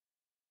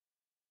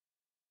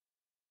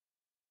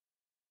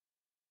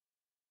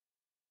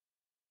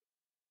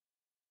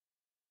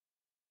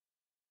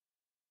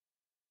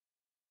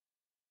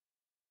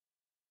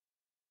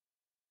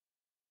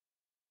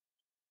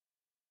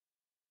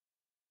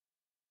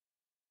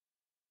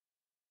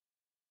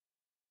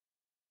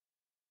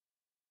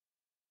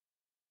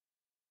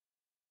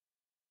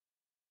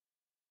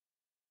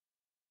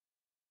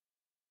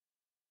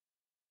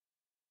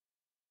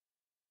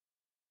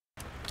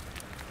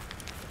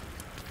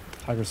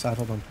 Tiger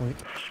saddled on point.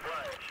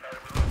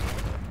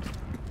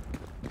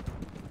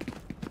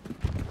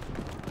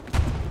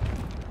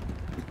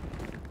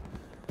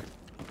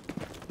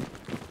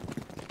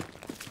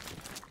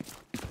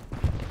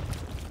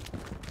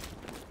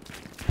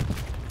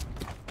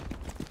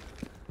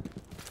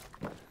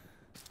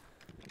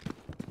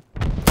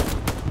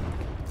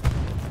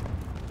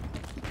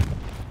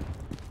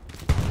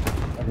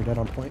 Tiger dead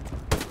on point.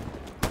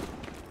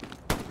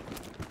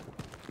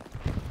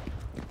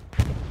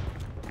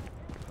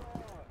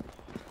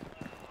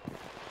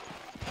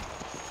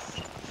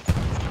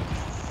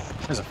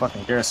 There's a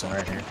fucking garrison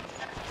right here.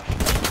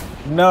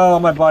 No,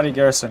 my body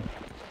garrison.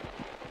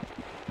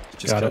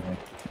 Just Got it. killed me.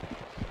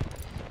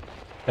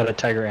 Got a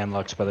Tiger and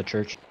Lux by the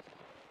church.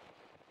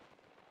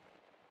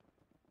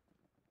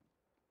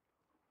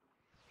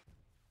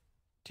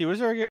 T, was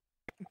there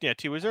a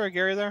T, was there a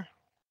Gary there?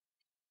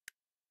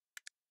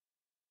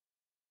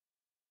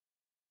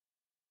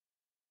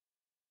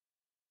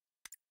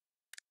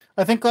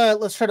 I think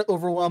let's try to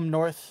overwhelm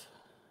north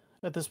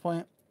at this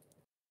point.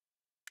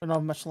 We don't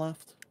have much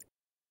left.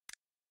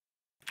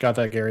 Got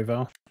that,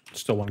 Garyville.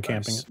 Still one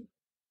camping it.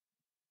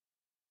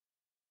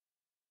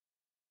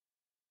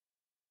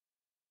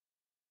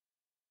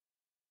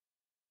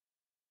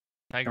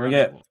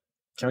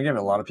 Can we get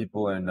a lot of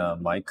people in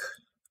Mike,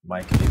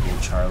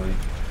 Abel, Charlie?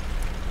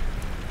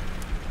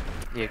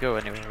 Yeah, go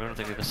anyway. I don't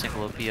think we have a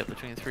single OP up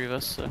between the three of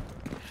us, so.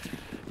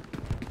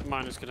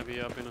 Mine is gonna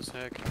be up in a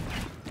sec.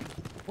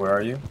 Where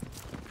are you?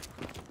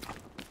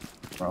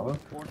 Bravo?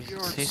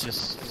 He's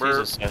just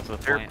We're, south of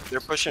the they're, point. they're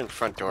pushing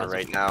front door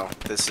right now.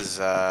 This is,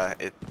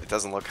 it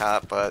doesn't look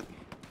hot, but...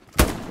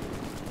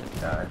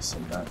 Yeah, I've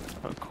seen that.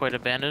 Quite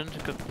abandoned.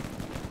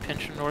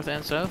 Pinching north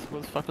and south.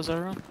 Where the fuck was that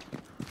around?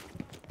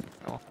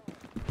 Oh.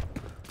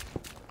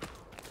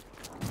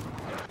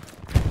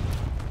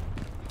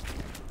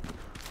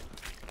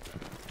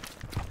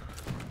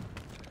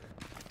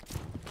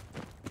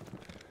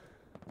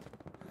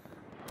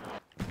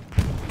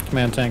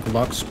 Command tank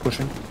Lux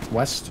pushing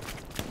west.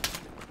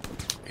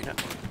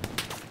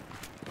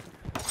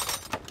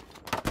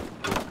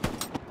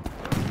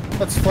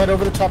 Let's flood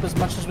over the top as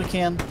much as we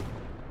can.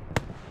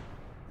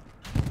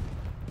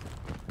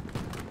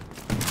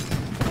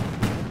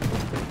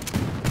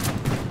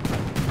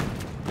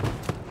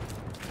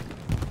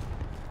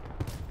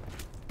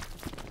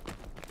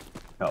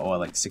 Got what,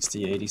 like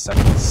 60, 80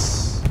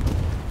 seconds?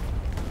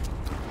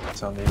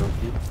 Tell me OP.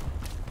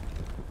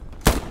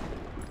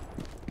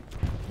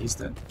 He's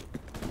dead.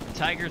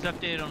 Tiger's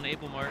updated on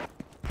Able Mark.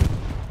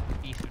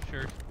 East of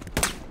church.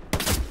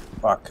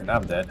 Fuck, and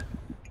I'm dead.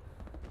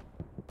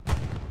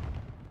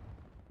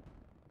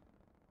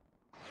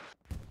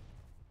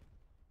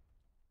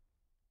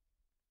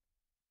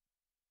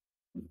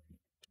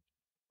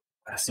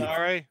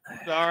 Sorry.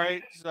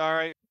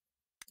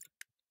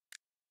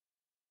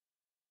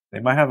 They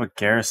might have a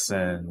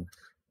garrison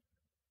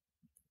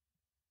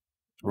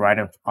right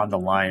on the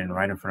line,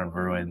 right in front of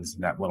ruins,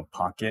 in that little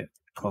pocket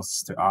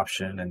closest to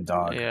option and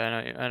dog.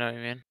 Yeah, I know what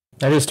you mean.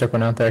 I just took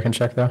one out there. I can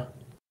check though.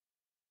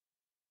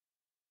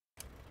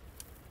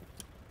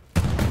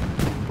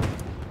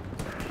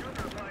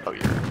 Oh,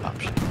 your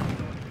option.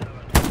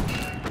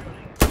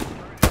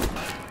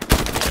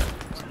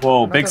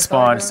 Whoa, big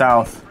spawn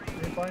south.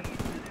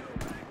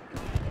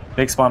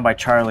 Big spawn by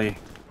Charlie.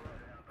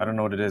 I don't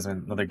know what it is.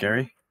 Another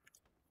Gary?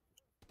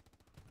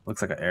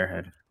 Looks like an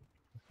airhead.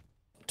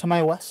 To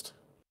my west.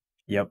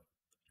 Yep.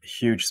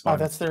 Huge spawn. Oh,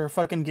 that's their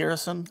fucking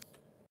garrison.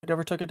 We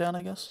never took it down,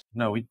 I guess.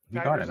 No, we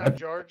got Tigers it. on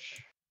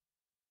George.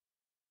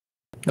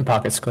 The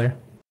pocket's clear.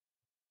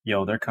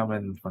 Yo, they're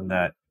coming from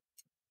that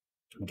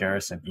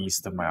garrison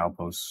east of my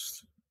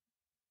outpost.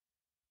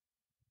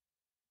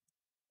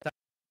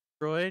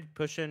 Droid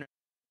pushing.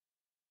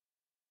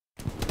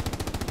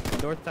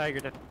 North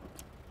Tiger.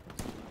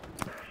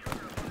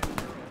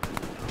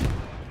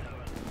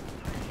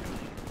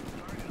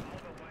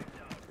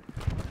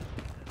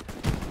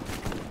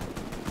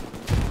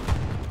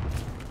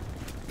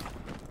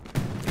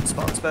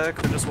 Spawns back,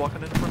 they're just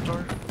walking in the front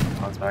door.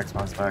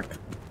 Spawns back.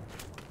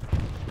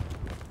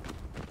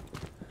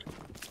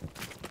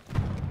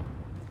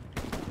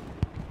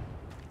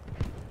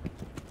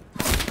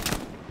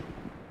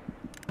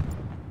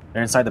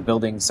 They're inside the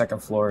building.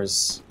 Second floor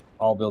is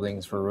all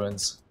buildings for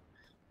ruins.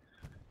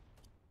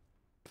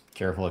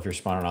 Careful if you're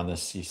spawning on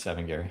this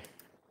C7, Gary.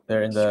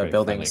 They're in the Straight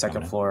building, friendly second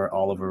coming in. floor,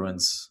 all over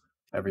ruins.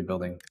 Every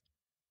building.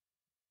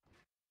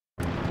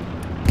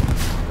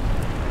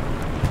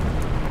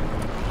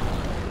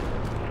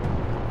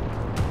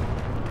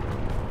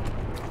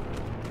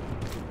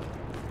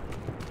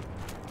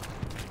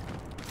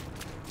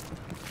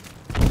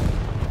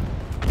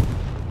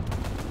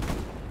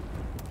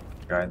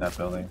 Guy in that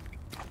building.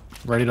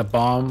 Ready to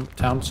bomb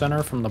town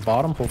center from the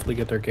bottom. Hopefully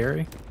get their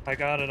Gary. I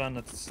got it on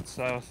the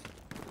south.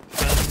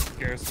 Ben,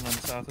 Garrison on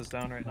the south is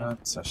down right now.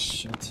 That's a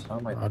shit. How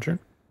am I Roger.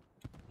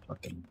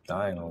 fucking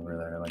dying over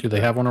there? Like Do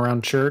they have one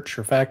around church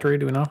or factory?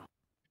 Do we know?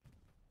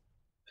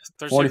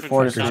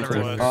 44 to Southwest,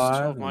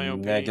 55.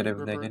 myopia, Negative,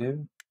 river. negative.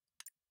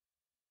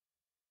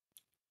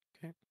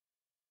 Okay.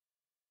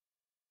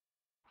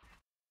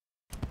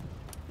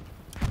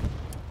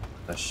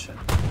 The shit.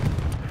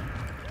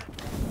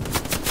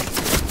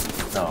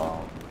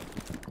 No.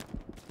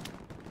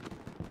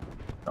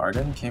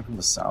 Garden came from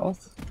the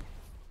south?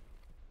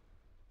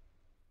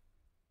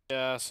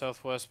 Yeah,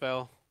 southwest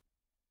Bell.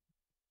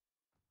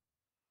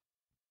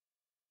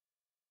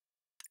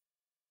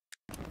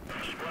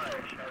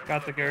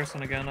 Got the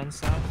Garrison again on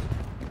south.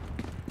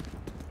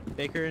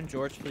 Baker and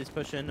George, please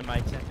push into my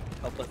tent.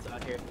 Help us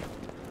out here.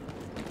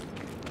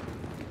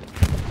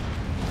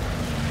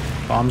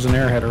 Bombs and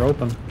airhead are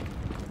open.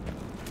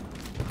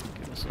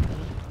 Give us a minute.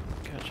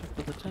 Catch up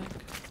with the tank.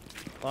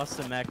 Lost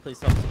some mag, please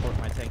help support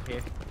my tank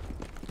here.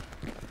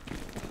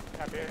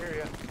 Happy to hear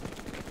you.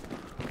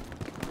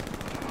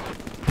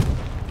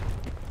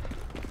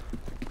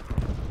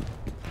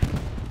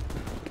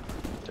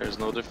 There's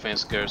no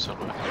defense garrison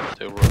with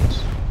the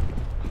roads.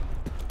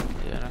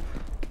 Yeah.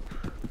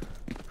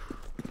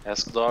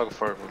 Ask Dog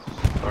for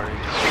starting.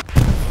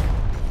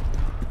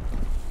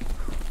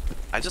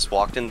 I just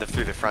walked in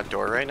through the front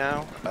door right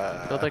now.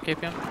 Build that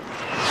KPM?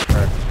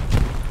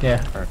 Yeah.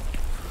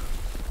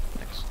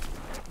 Thanks.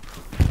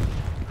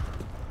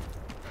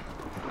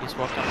 He's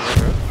walked down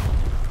the red road.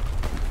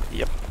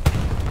 Yep.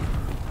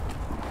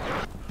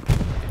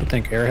 I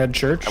think airhead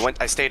church.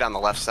 I stayed on the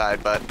left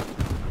side, but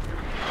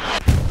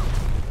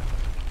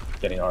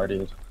Getting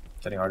RD'd.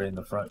 Getting RD'd in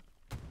the front.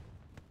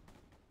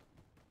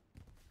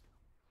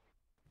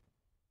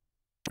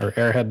 Or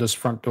airhead this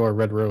front door,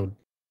 red road.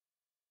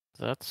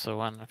 That's the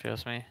one, if you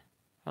ask me.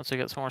 Once we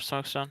get some more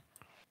smokes done.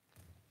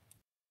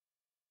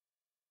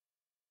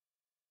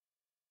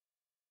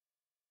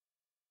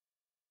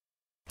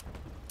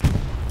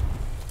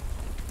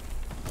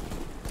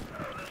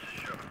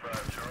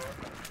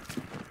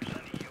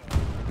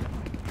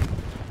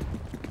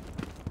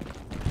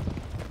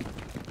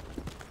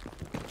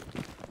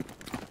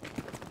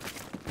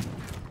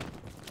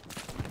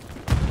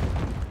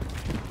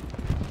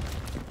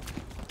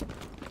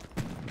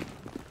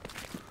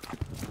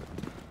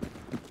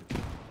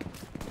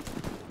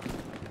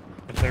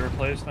 If they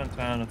replaced on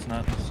town, it's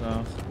not in the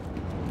south.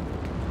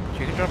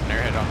 You can drop an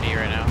airhead on me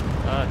right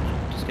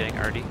now. Just getting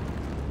RD. You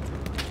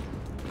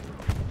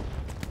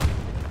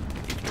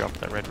can drop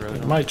that red road.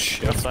 It might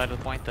shift. Outside of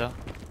the point though.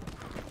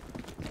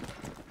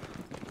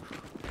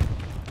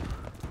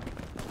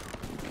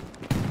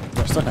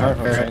 There's the car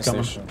from the train airhead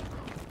coming. station.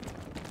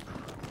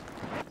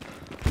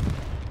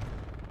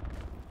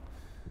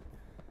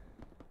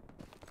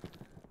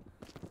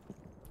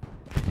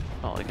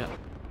 Oh, like it.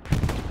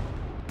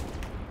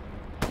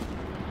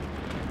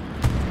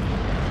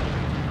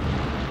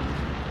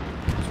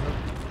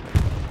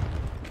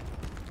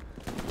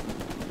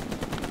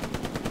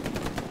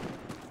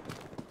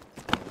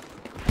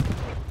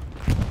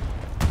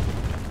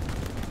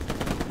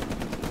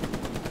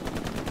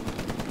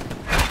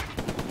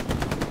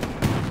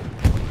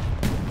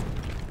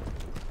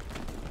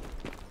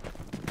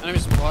 Enemy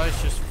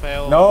supplies just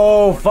failed.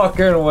 No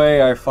fucking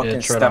way I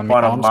fucking tread step on me,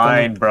 on a bombs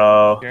mine, coming.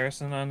 bro.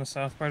 Garrison on the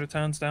south part of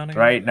town's down again.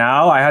 Right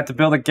now, I had to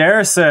build a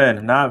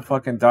garrison, not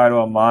fucking die to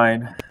a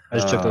mine. I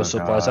just took those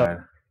supplies out.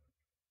 God.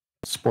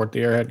 Support the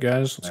airhead,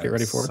 guys. Let's get I'm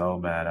ready for it. so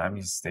mad. I'm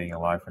just staying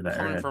alive for the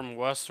Coming airhead. from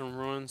western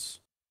ruins.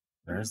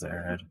 There's the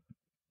airhead.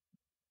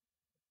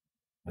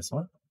 This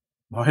one?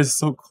 Why is it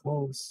so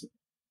close?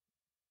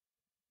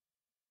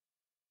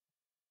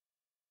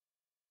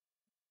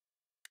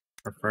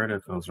 Preferred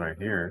if it was right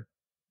here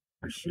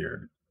or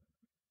here.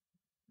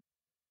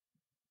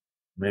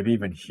 Maybe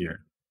even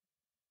here.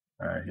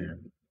 Right here.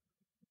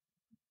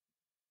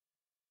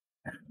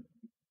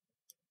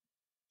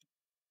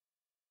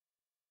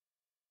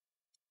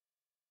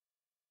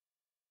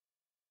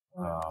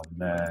 Oh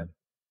man,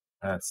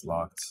 that's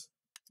locked.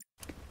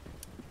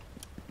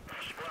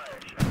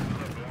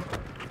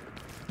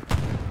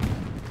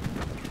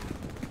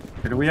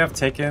 Could we have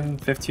taken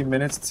 15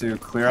 minutes to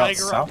clear out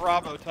Tiger on south?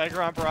 Bravo.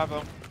 Tiger on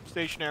Bravo.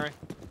 Stationary.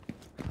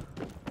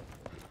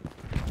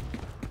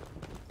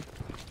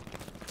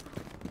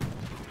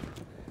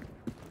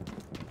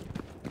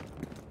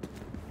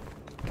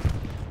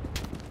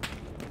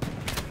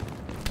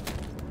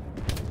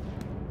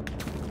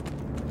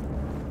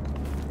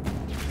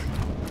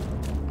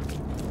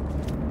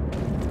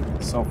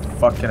 So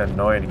fucking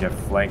annoying to get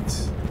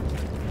flanked.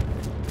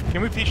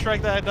 Can we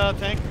P-strike that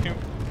tank?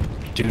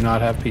 Do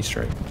not have P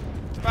strike.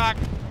 Back.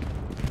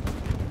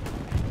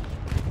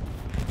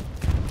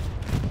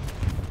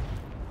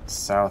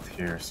 South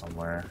here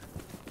somewhere.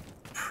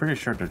 Pretty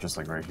sure they're just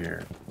like right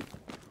here.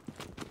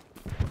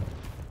 I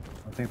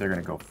don't think they're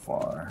gonna go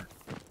far.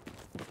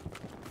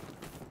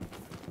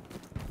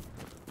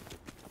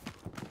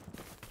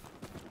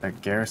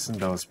 That garrison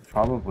though is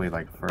probably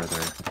like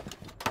further.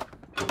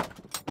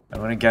 I'm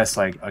gonna guess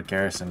like a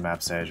garrison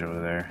map's edge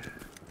over there.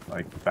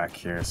 Like back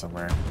here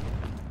somewhere.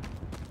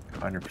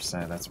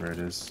 100% that's where it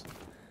is.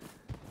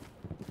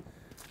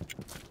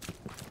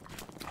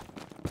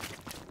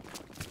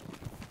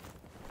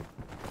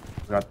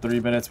 We got 3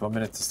 minutes, 1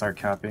 minute to start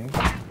capping.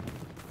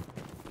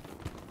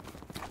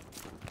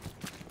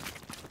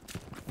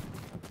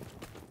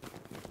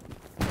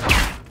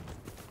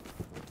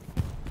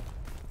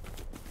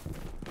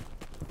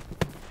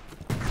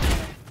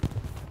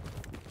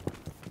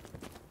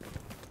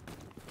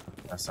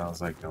 That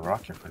sounds like a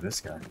rocket for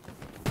this guy.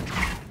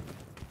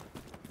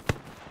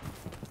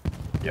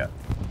 Yeah.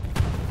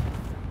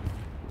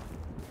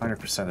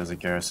 100% there's a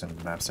garrison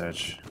map's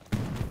edge.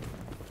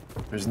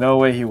 There's no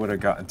way he would have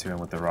gotten to him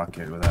with the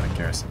rocket without a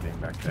garrison being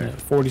back there. Yeah,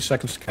 40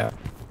 seconds to cap.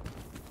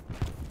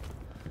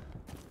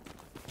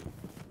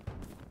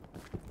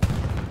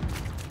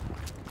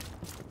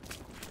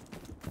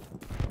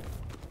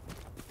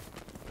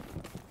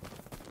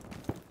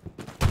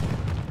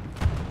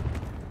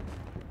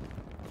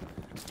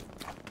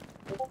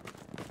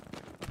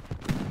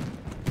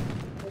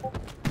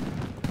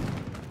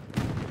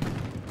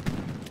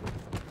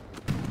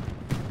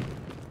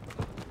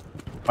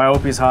 My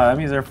OP's hot. That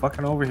means they're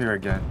fucking over here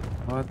again.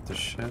 What the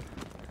shit?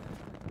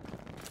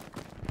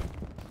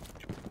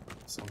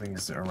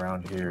 Something's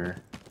around here.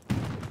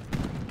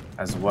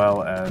 As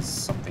well as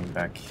something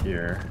back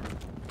here.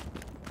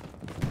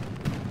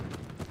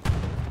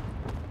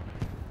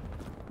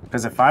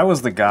 Because if I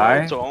was the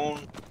guy to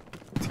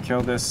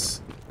kill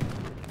this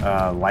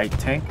light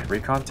tank,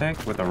 recon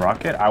tank, with a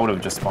rocket, I would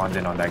have just spawned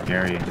in on that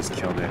Gary and just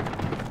killed it.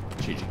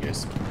 GG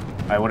guys.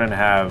 I wouldn't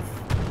have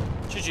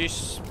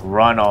GG's.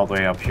 run all the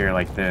way up here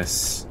like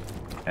this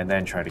and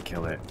then try to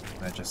kill it.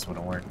 That just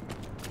wouldn't work.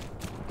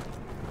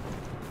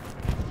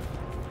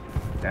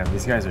 Damn,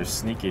 these guys are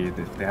sneaky.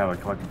 They have a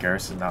fucking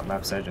garrison, not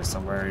map's edge, and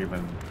somewhere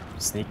even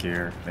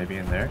sneakier, maybe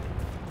in there.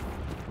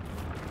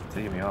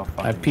 Taking me off.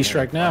 I have P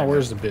strike now.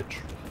 Where's the bitch?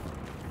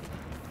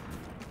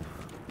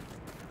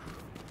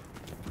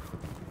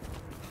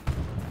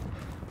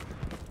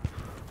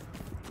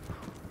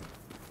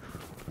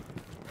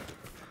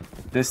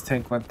 This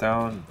tank went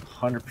down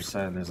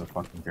 100%. There's a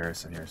fucking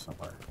garrison here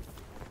somewhere.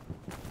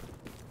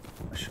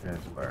 I wish you guys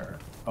were.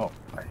 Oh,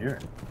 I hear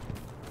it.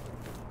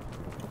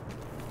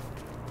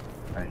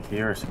 I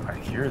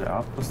hear the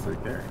outpost of the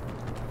Gary.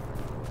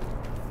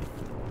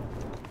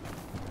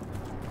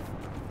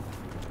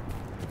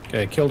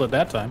 Okay, killed it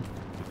that time.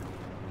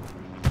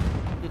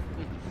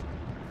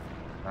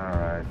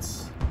 Alright.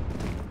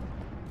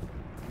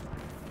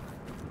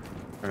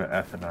 Where the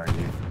F and are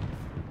you?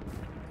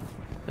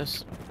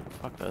 This.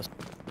 Fuck this.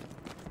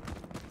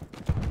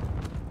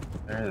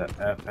 Where the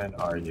FN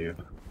are you?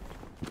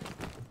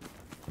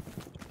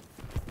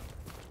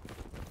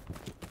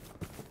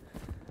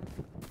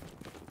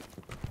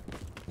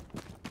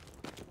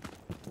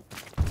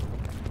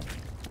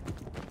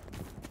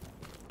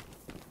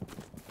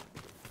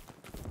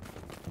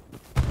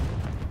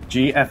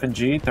 G, F, and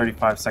G,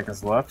 35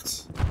 seconds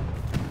left.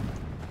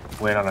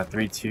 Wait on a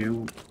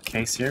 3-2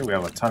 case here. We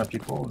have a ton of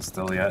people.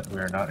 Still yet,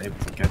 we are not able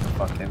to get the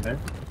fuck in there.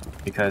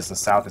 Because the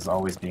south is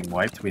always being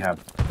wiped. We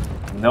have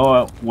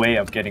no way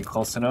of getting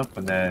close enough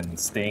and then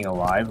staying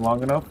alive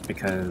long enough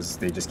because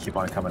they just keep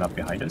on coming up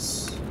behind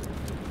us.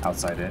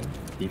 Outside in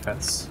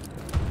defense.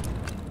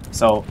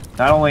 So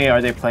not only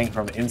are they playing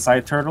from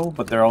inside turtle,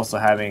 but they're also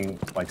having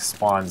like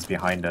spawns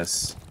behind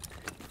us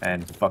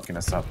and fucking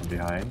us up from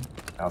behind.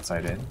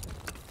 Outside in.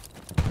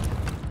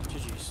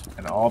 GG's.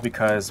 And all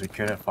because we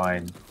couldn't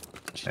find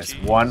this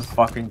one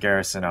fucking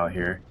garrison out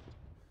here.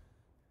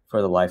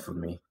 For the life of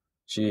me.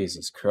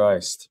 Jesus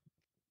Christ.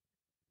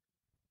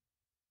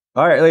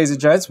 Alright, ladies and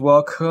gents,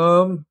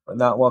 welcome. Or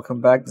not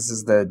welcome back. This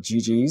is the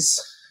GG's.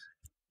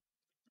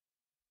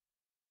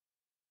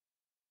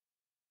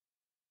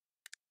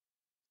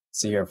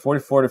 See here,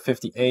 44 to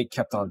 58,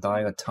 kept on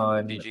dying a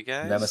ton. GG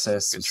guys.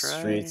 Nemesis, Good try.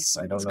 Streets.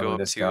 I don't Let's know go who up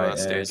this to, guy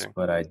is, staging.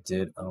 but I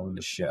did own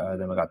the shit out of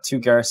them. I got 2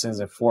 garrisons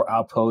and 4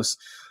 outposts.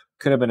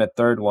 Could have been a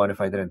third one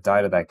if I didn't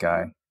die to that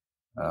guy.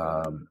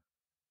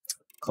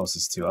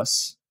 Closest to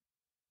us.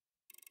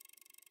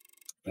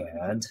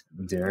 And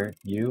there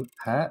you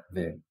have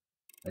it,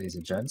 ladies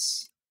and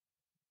gents.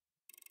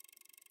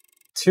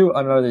 To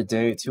another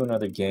day, to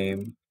another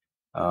game.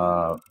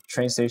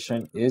 Train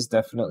station is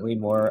definitely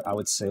more, I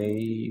would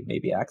say,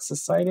 maybe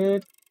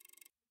access-sided.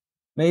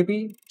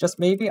 Maybe, just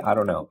maybe, I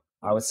don't know.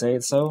 I would say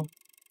it so.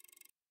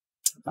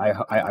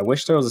 I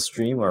wish there was a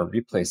stream or a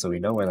replay so we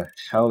know where the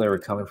hell they were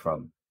coming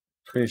from.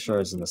 Pretty sure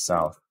it's in the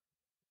south,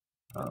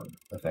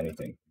 if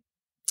anything.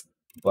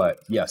 But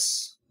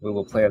yes, we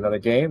will play another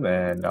game,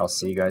 and I'll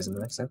see you guys in the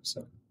next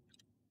episode.